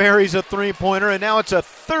Wiley buries a three-pointer, and now it's a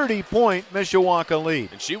 30-point Mishawaka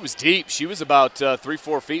lead. And she was deep. She was about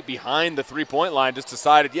 3-4 feet behind the three-point line, just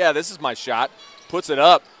decided, this is my shot, puts it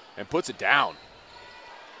up and puts it down.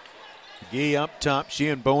 McGee up top. She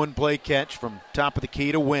and Bowen play catch from top of the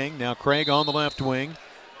key to wing. Now Craig on the left wing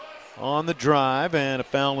on the drive, and a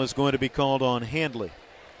foul is going to be called on Handley.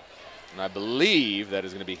 And I believe that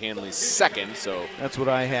is going to be Handley's second, so that's what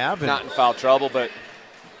I have. Not in foul trouble, but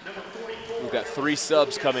we've got 3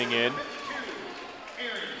 subs coming in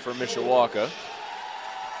for Mishawaka.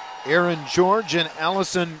 Aaron George and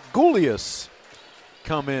Allison Goulias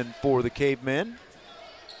come in for the Cavemen.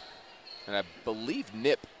 And I believe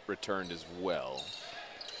Nip returned as well.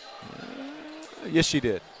 Yes, she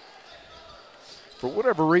did. For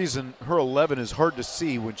whatever reason, her 11 is hard to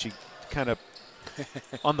see when she kind of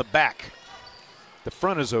on the back. The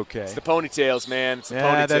front is okay. It's the ponytails, man. It's the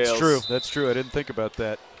ponytails. That's true. That's true. I didn't think about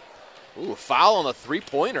that. Ooh, a foul on a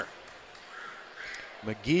three-pointer.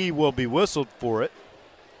 McGee will be whistled for it.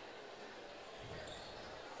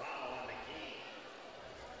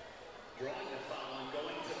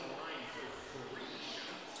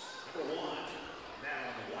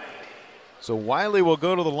 So Wiley will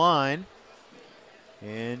go to the line,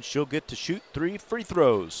 and she'll get to shoot 3 free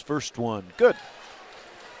throws. First one, good.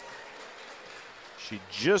 She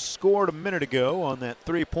just scored a minute ago on that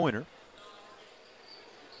three-pointer.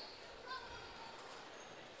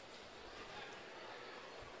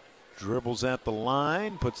 Dribbles at the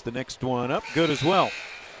line, puts the next one up, good as well.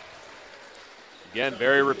 Again,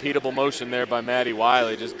 very repeatable motion there by Maddie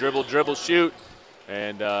Wiley. Just dribble, dribble, shoot.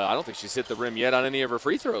 And I don't think she's hit the rim yet on any of her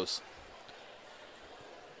free throws.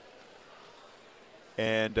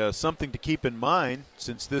 And something to keep in mind,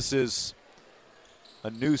 since this is a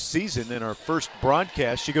new season in our first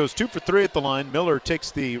broadcast, she goes 2 for 3 at the line. Miller takes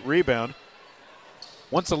the rebound.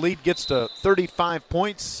 Once a lead gets to 35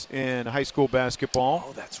 points in high school basketball,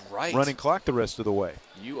 oh, that's right, running clock the rest of the way.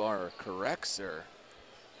 You are correct, sir.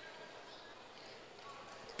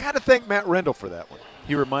 Got to thank Matt Rendell for that one.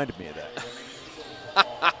 He reminded me of that.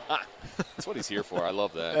 That's what he's here for. I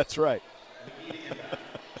love that. That's right.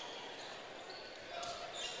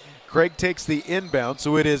 Craig takes the inbound,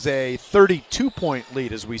 so it is a 32-point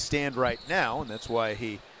lead as we stand right now, and that's why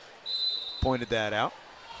he pointed that out.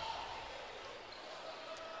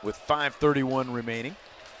 With 5:31 remaining.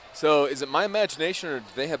 So is it my imagination, or do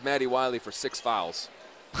they have Maddie Wiley for 6 fouls?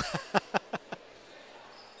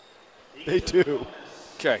 They do.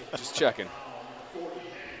 Okay, just checking.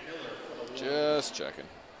 Just checking.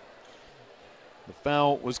 The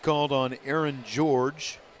foul was called on Erin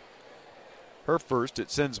George. Her first.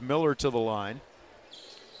 It sends Miller to the line.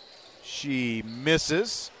 She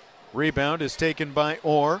misses. Rebound is taken by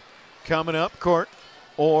Orr. Coming up court.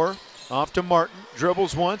 Orr off to Martin.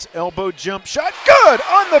 Dribbles once. Elbow jump shot. Good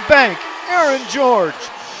on the bank. Erin George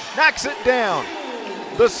knocks it down.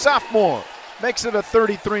 The sophomore makes it a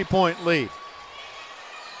 33-point lead.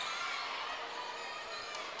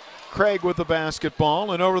 Craig with the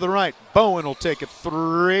basketball, and over the right. Bowen will take a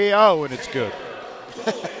 3-0, and it's good.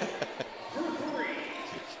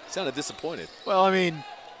 Sounded disappointed. Well, I mean,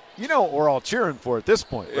 you know what we're all cheering for at this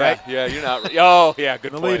point, right? Yeah, you're not. Oh, yeah,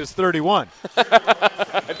 good The point. lead is 31.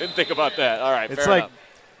 I didn't think about that. All right, It's fair like enough.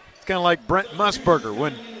 it's kind of like Brent Musburger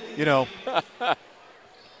when,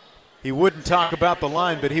 he wouldn't talk about the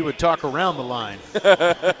line, but he would talk around the line.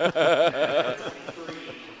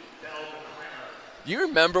 You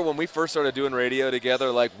remember when we first started doing radio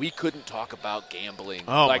together, like we couldn't talk about gambling.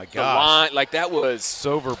 Oh, like my the gosh. line, like that was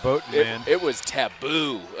So verboten, man. it was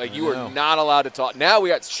taboo. Like you know. were not allowed to talk. Now we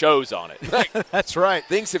got shows on it. Like, That's right.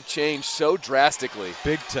 things have changed so drastically.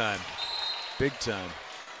 Big time. Big time.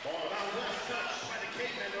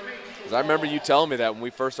 'Cause I remember you telling me that when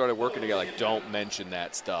we first started working together, like, don't mention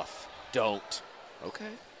that stuff. Don't.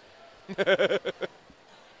 Okay.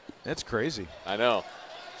 That's crazy. I know.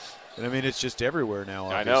 And I mean, it's just everywhere now,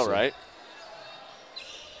 obviously. I know, right?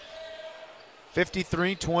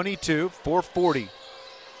 53-22, 4:40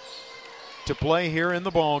 to play here in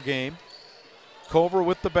the ball game. Culver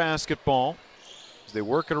with the basketball as they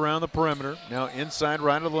work it around the perimeter. Now inside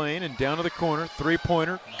right of the lane and down to the corner.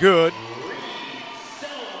 Three-pointer, good.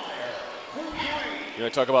 You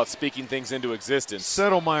want to talk about speaking things into existence.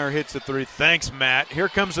 Settlemeyer hits the three. Thanks, Matt. Here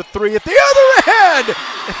comes a three at the other end.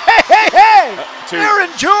 Hey! Two. Erin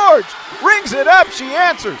George rings it up. She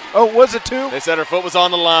answers. Oh, was it two? They said her foot was on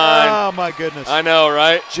the line. Oh, my goodness. I know,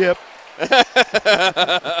 right? Chip.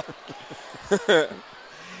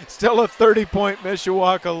 Still a 30-point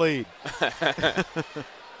Mishawaka lead.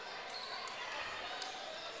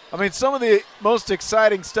 I mean, some of the most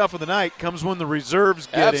exciting stuff of the night comes when the reserves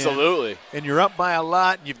get Absolutely. in. And you're up by a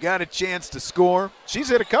lot, and you've got a chance to score. She's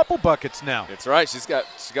hit a couple buckets now. That's right. She's got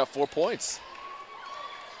 4 points.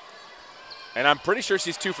 And I'm pretty sure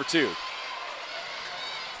she's 2 for 2.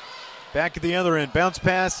 Back at the other end. Bounce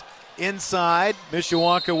pass inside.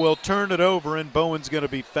 Mishawaka will turn it over, and Bowen's going to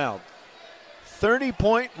be fouled.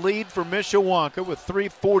 30-point lead for Mishawaka with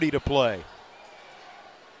 3:40 to play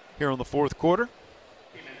here in the fourth quarter.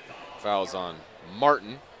 Fouls on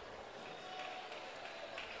Martin.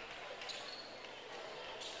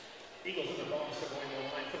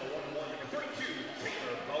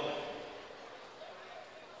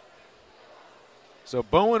 So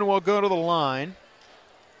Bowen will go to the line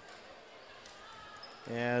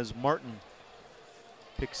as Martin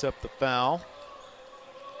picks up the foul.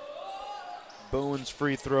 Bowen's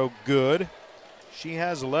free throw good. She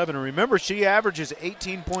has 11. And remember, she averages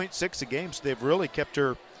 18.6 a game, so they've really kept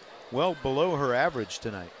her well below her average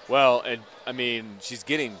tonight. Well, and, I mean, she's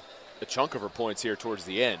getting a chunk of her points here towards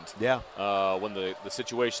the end. Yeah. When the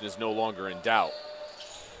situation is no longer in doubt.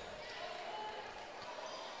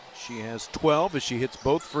 She has 12 as she hits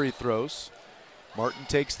both free throws. Martin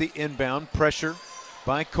takes the inbound. Pressure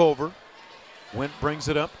by Culver. Went brings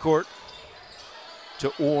it up court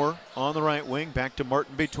to Orr on the right wing. Back to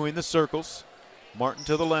Martin between the circles. Martin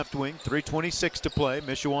to the left wing. 3:26 to play.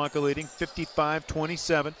 Mishawaka leading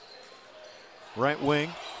 55-27. Right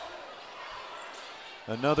wing.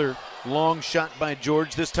 Another long shot by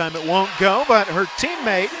George. This time it won't go, but her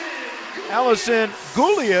teammate, Allison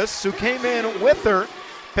Goulias, who came in with her,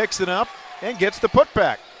 picks it up and gets the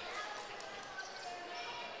putback.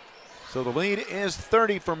 So the lead is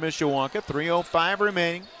 30 for Mishawaka. 3:05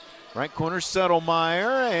 remaining. Right corner,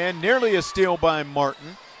 Settlemeyer, and nearly a steal by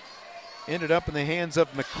Martin. Ended up in the hands of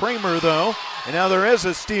McCramer, though. And now there is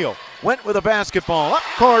a steal. Went with a basketball. Up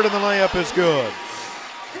court, and the layup is good.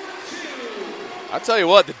 I'll tell you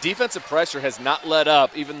what, the defensive pressure has not let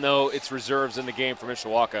up, even though it's reserves in the game for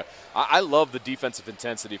Mishawaka. I love the defensive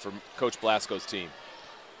intensity from Coach Blasco's team.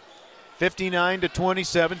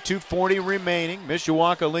 59-27, 2:40 remaining.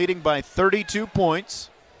 Mishawaka leading by 32 points.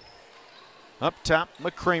 Up top,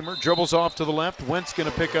 McCramer dribbles off to the left. Wentz going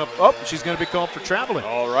to pick up. Oh, she's going to be called for traveling.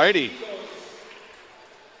 All righty.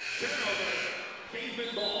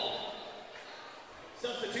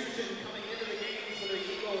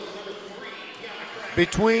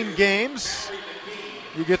 Between games,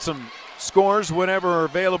 you get some scores, whatever are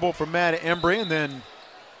available from Matt Embry, and then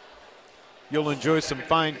you'll enjoy some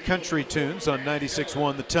fine country tunes on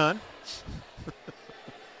 96.1 The Ton.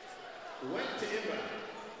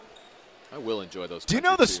 I will enjoy those. Do you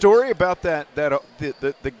know the story about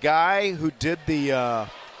the guy who did the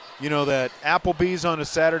that Applebee's on a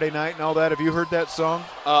Saturday night and all that? Have you heard that song?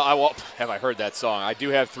 Have I heard that song? I do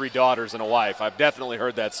have 3 daughters and a wife. I've definitely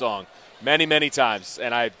heard that song many, many times,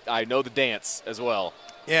 and I know the dance as well.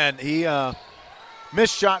 Yeah, and he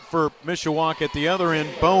missed shot for Mishawaka at the other end.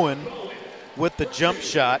 Bowen with the jump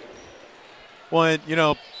shot. Well,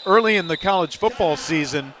 early in the college football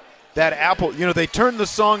season, that they turned the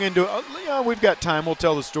song into, we've got time. We'll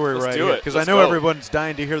tell the story Let's right do here. it. Because I know everyone's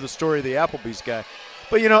dying to hear the story of the Applebee's guy.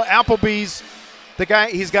 But, Applebee's, the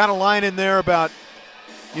guy, he's got a line in there about,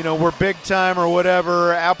 we're big time or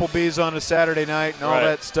whatever, Applebee's on a Saturday night and all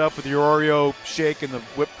that stuff with your Oreo shake and the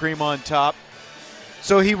whipped cream on top.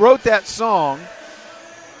 So he wrote that song,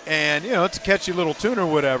 and, it's a catchy little tune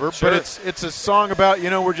or whatever, sure. but it's a song about,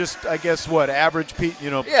 we're just, I guess, average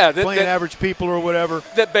people, playing average people or whatever.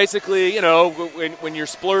 That basically, when you're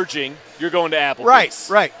splurging, you're going to Applebee's.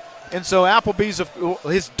 Right. And so Applebee's,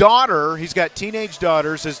 his daughter, he's got teenage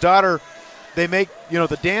daughters. His daughter, they make,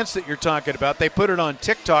 the dance that you're talking about, they put it on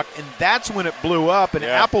TikTok, and that's when it blew up. And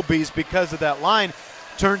Applebee's, because of that line,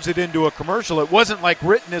 turns it into a commercial. It wasn't like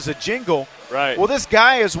written as a jingle. Right. Well, this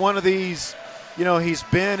guy is one of these, he's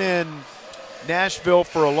been in Nashville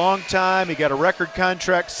for a long time. He got a record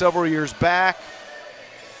contract several years back.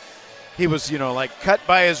 He was, cut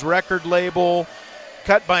by his record label,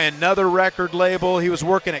 cut by another record label. He was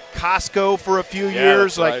working at Costco for a few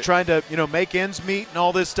years, trying to, make ends meet and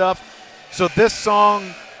all this stuff. So this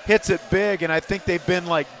song hits it big, and I think they've been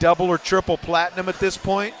double or triple platinum at this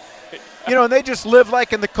point. And they just live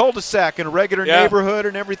in the cul-de-sac in a regular neighborhood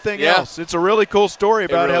and everything else. It's a really cool story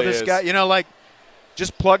about how this guy,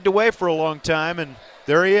 just plugged away for a long time, and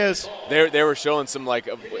there he is. They were showing some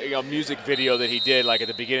a music video that he did at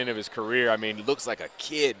the beginning of his career. I mean, he looks like a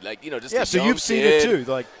kid, just a so young you've seen kid. it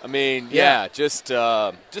too, just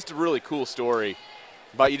a really cool story.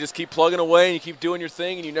 But you just keep plugging away and you keep doing your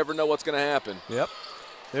thing, and you never know what's going to happen. Yep.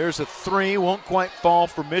 There's a 3, won't quite fall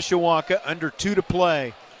for Mishawaka. Under 2 to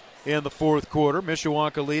play in the fourth quarter.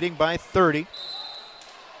 Mishawaka leading by 30.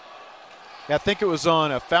 I think it was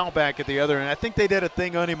on a foul back at the other end. I think they did a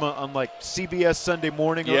thing on him on CBS Sunday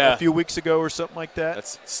Morning a few weeks ago or something like that.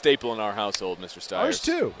 That's a staple in our household, Mr. Stiers. Ours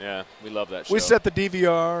too. Yeah, we love that show. We set the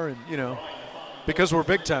DVR and, because we're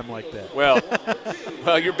big time like that. Well,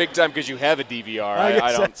 you're big time because you have a DVR.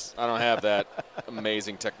 I don't have that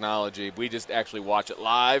amazing technology. We just actually watch it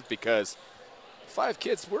live because 5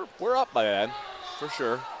 kids, we're up by that, for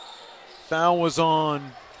sure. Foul was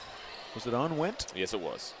on. Was it on Went? Yes, it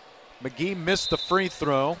was. McGee missed the free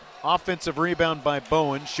throw. Offensive rebound by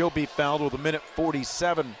Bowen. She'll be fouled with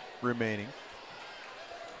 1:47 remaining.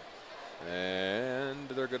 And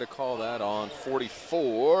they're going to call that on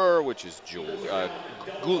 44, which is Gulius.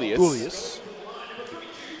 Gulius.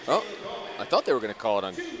 Oh, I thought they were going to call it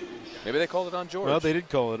on. Maybe they called it on George. Well, they did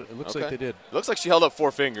call it. It looks like they did. It looks like she held up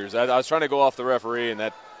 4 fingers. I was trying to go off the referee, and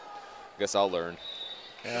that. I guess I'll learn.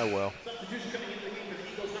 Yeah, well. Did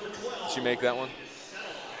she make that one?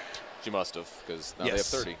 She must have, because now they have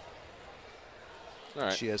 30. All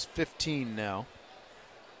right. She has 15 now.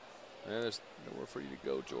 Yeah, there's nowhere for you to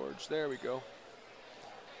go, George. There we go.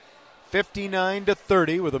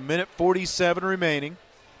 59-30 with 1:47 remaining.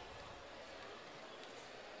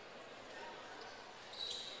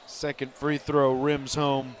 Second free throw rims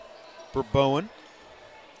home for Bowen.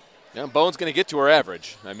 Yeah, Bowen's going to get to her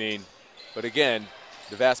average. I mean, but again,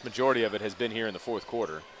 the vast majority of it has been here in the fourth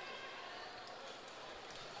quarter.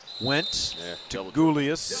 Went to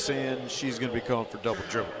Gulius, and she's going to be called for double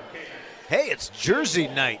dribble. Hey, it's Jersey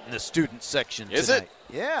night in the student section tonight. Is it?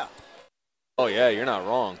 Yeah. Oh, yeah, you're not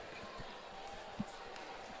wrong.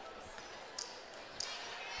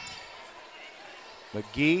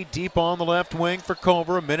 McGee deep on the left wing for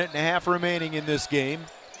Culver. 1.5 remaining in this game.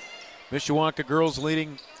 Mishawaka girls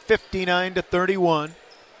leading 59-31.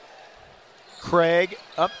 Craig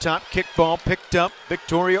up top, kickball picked up.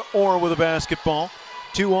 Victoria Orr with a basketball.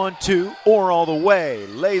 2-on-2, Orr all the way.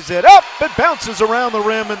 Lays it up, it bounces around the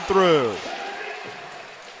rim and through.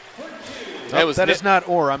 That is not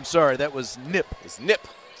Orr, I'm sorry, that was Nip. It's Nip.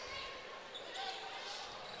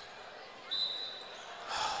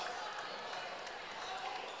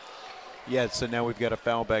 Yeah, so now we've got a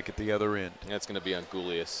foul back at the other end. That's going to be on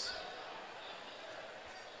Gulius.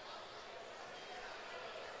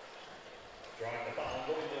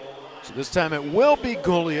 So this time it will be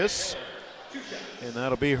Gulius, and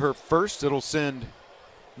that'll be her first. It'll send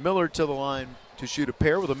Miller to the line to shoot a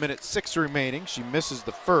pair with 1:06 remaining. She misses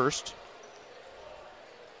the first.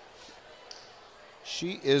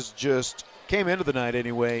 She came into the night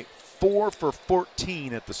anyway, 4 for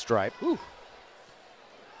 14 at the stripe. Whew.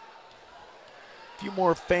 A few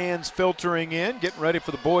more fans filtering in, getting ready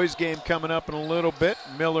for the boys' game coming up in a little bit.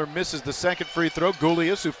 Miller misses the second free throw.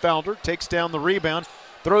 Gulius, who fouled her, takes down the rebound,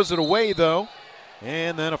 throws it away though,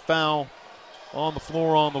 and then a foul on the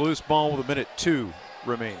floor on the loose ball with 1:02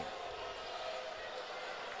 remaining.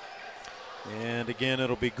 And again,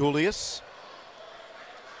 it'll be Gulius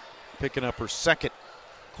picking up her second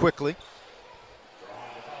quickly.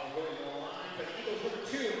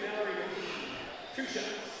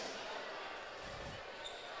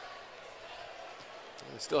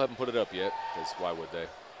 They still haven't put it up yet, because why would they?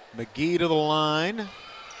 McGee to the line.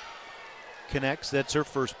 Connects. That's her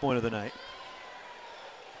first point of the night.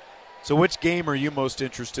 So which game are you most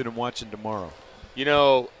interested in watching tomorrow?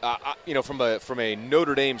 From a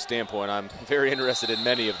Notre Dame standpoint, I'm very interested in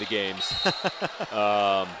many of the games.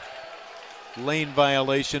 Lane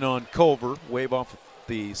violation on Culver. Wave off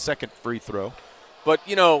the second free throw. But,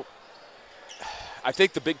 I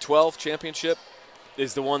think the Big 12 championship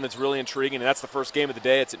is the one that's really intriguing, and that's the first game of the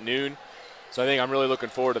day. It's at noon. So I think I'm really looking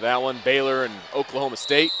forward to that one. Baylor and Oklahoma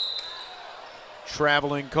State.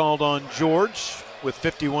 Traveling called on George with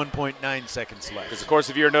 51.9 seconds left. Because, of course,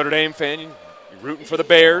 if you're a Notre Dame fan, you're rooting for the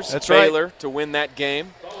Bears. That's Baylor right. To win that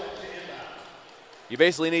game. You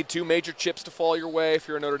basically need two major chips to fall your way if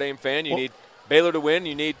you're a Notre Dame fan. You need Baylor to win.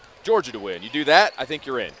 You need Georgia to win. You do that, I think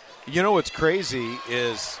you're in. You know what's crazy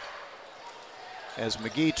is as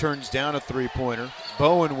McGee turns down a three-pointer,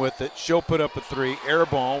 Bowen with it, she'll put up a three, air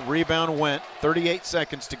ball, rebound went, 38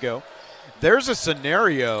 seconds to go. There's a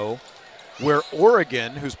scenario where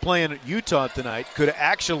Oregon, who's playing at Utah tonight, could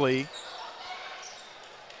actually,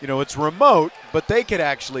 it's remote, but they could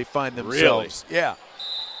actually find themselves. Really? Yeah.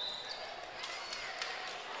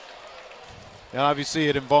 Now, obviously,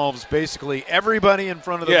 it involves basically everybody in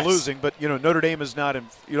front of them losing, but, Notre Dame is not in,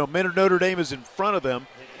 Notre Dame is in front of them.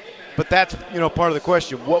 But that's, part of the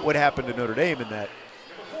question. What would happen to Notre Dame in that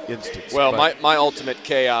instance? Well, my ultimate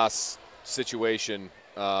chaos situation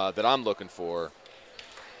that I'm looking for.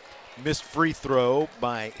 Missed free throw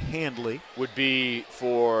by Handley. Would be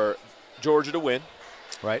for Georgia to win.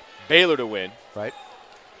 Right. Baylor to win. Right.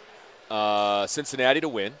 Cincinnati to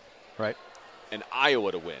win. Right. And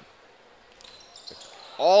Iowa to win. If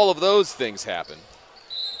all of those things happen.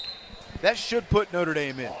 That should put Notre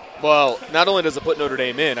Dame in. Well, not only does it put Notre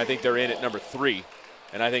Dame in, I think they're in at number 3.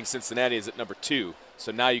 And I think Cincinnati is at number 2.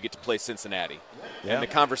 So now you get to play Cincinnati. Yeah. And the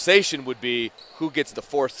conversation would be who gets the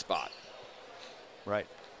 4th spot. Right.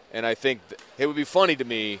 And I think it would be funny to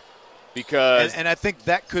me because – And I think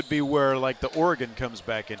that could be where, the Oregon comes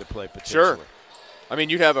back into play potentially. Sure. I mean,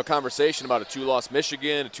 you'd have a conversation about a 2-loss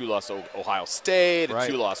Michigan, a 2-loss Ohio State, a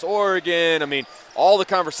 2-loss Oregon. I mean, all the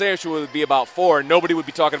conversation would be about 4, and nobody would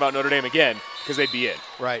be talking about Notre Dame again because they'd be in.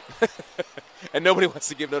 Right. And nobody wants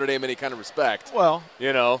to give Notre Dame any kind of respect. Well,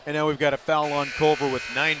 And now we've got a foul on Culver with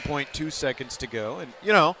 9.2 seconds to go. And,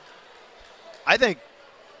 I think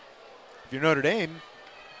if you're Notre Dame,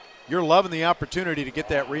 you're loving the opportunity to get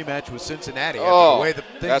that rematch with Cincinnati after the way that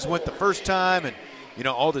things went the first time and,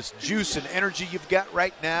 all this juice and energy you've got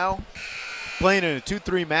right now. Playing in a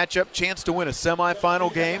 2-3 matchup, chance to win a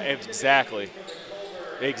semifinal game. Exactly.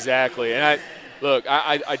 And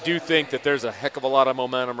I do think that there's a heck of a lot of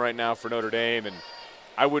momentum right now for Notre Dame, and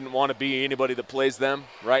I wouldn't want to be anybody that plays them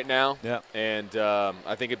right now. Yeah. And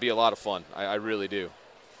I think it'd be a lot of fun. I really do.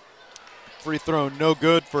 Free throw no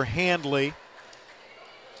good for Handley.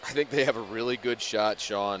 I think they have a really good shot,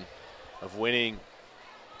 Sean, of winning,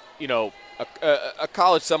 a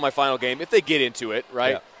college semifinal game if they get into it,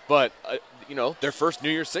 right? Yeah. But, their first New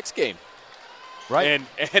Year's Six game. Right.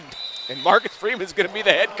 And Marcus Freeman's going to be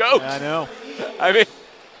the head coach. I know. I mean.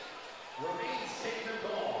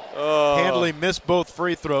 Handley missed both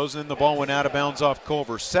free throws, and then the ball went out of bounds off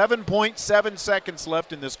Culver. 7.7 seconds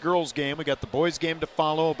left in this girls' game. We got the boys' game to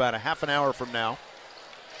follow about a half an hour from now.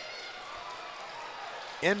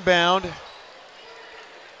 Inbound.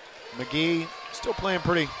 McGee still playing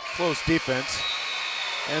pretty close defense.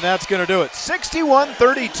 And that's going to do it.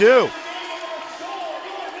 61-32.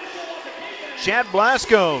 Chad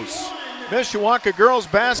Blasco's Mishawaka girls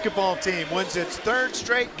basketball team wins its 3rd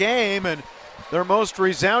straight game and their most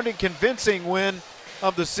resounding, convincing win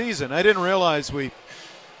of the season. I didn't realize we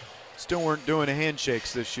still weren't doing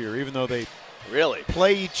handshakes this year, even though they Really?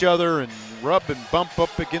 play each other and rub and bump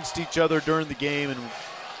up against each other during the game, and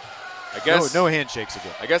I guess no handshakes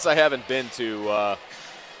again. I guess I haven't been to a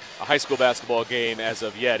high school basketball game as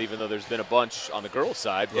of yet, even though there's been a bunch on the girls'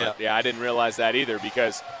 side. But, yeah, I didn't realize that either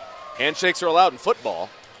because handshakes are allowed in football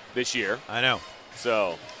this year. I know.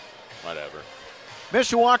 So, whatever.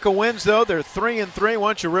 Mishawaka wins, though. They're 3-3. Why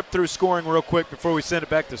don't you rip through scoring real quick before we send it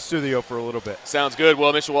back to studio for a little bit? Sounds good.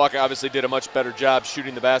 Well, Mishawaka obviously did a much better job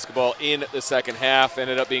shooting the basketball in the second half.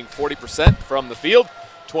 Ended up being 40% from the field,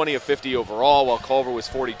 20 of 50 overall, while Culver was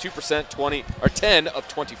 42%, 10 of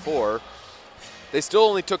 24. They still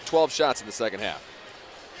only took 12 shots in the second half.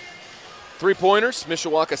 Three-pointers,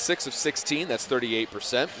 Mishawaka 6 of 16. That's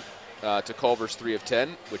 38%. To Culver's 3 of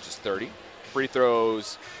 10, which is 30. Free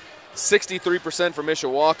throws, 63% for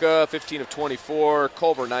Mishawaka, 15 of 24.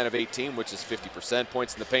 Culver 9 of 18, which is 50%.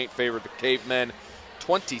 Points in the paint favored the Cavemen,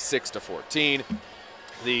 26-14.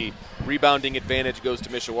 The rebounding advantage goes to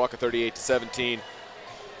Mishawaka, 38-17.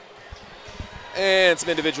 And some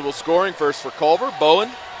individual scoring. First for Culver,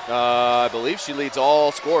 Bowen. I believe she leads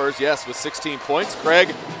all scorers, yes, with 16 points. Craig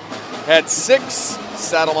had 6.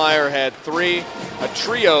 Saddlemeyer had 3. A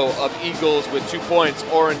trio of Eagles with 2 points,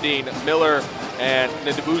 Orendine, Miller, and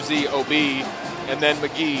Ndubuzi Obi. And then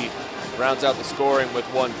McGee rounds out the scoring with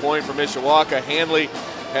 1 point for Mishawaka. Hanley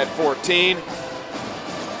had 14.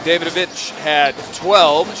 Davidovich had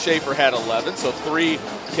 12. Schaefer had 11. So 3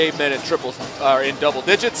 Cavemen in triples are in double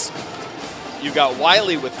digits. You got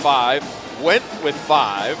Wiley with 5, Went with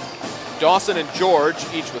 5, Dawson and George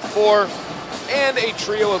each with 4, and a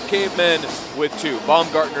trio of Cavemen with 2.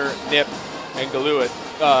 Baumgartner, Nip, and Golias,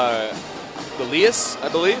 I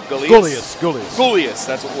believe. Golias,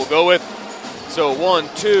 that's what we'll go with. So 1,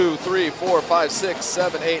 2, 3, 4, 5, 6,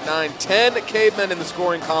 7, 8, 9, 10 Cavemen in the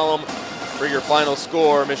scoring column for your final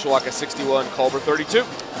score. Mishawaka 61, Culver 32.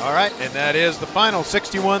 All right, and that is the final,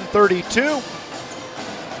 61-32.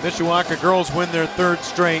 Mishawaka girls win their 3rd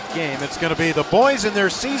straight game. It's going to be the boys in their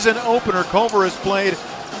season opener. Culver has played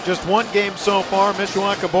just 1 game so far.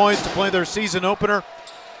 Mishawaka boys to play their season opener,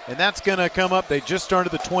 and that's going to come up. They just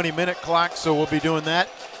started the 20-minute clock, so we'll be doing that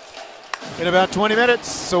in about 20 minutes.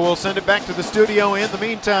 So we'll send it back to the studio. In the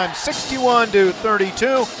meantime,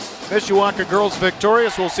 61-32. Mishawaka girls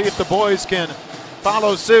victorious. We'll see if the boys can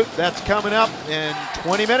follow suit. That's coming up in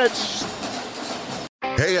 20 minutes.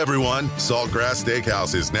 Hey everyone, Saltgrass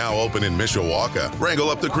Steakhouse is now open in Mishawaka. Wrangle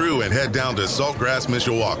up the crew and head down to Saltgrass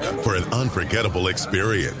Mishawaka for an unforgettable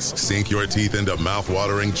experience. Sink your teeth into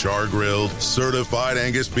mouth-watering char-grilled, certified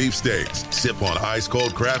Angus beef steaks. Sip on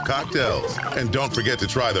ice-cold craft cocktails. And don't forget to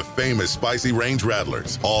try the famous spicy range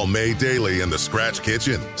rattlers, all made daily in the Scratch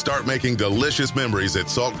Kitchen. Start making delicious memories at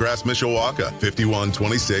Saltgrass Mishawaka,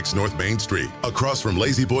 5126 North Main Street, across from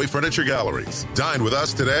Lazy Boy Furniture Galleries. Dine with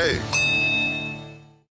us today.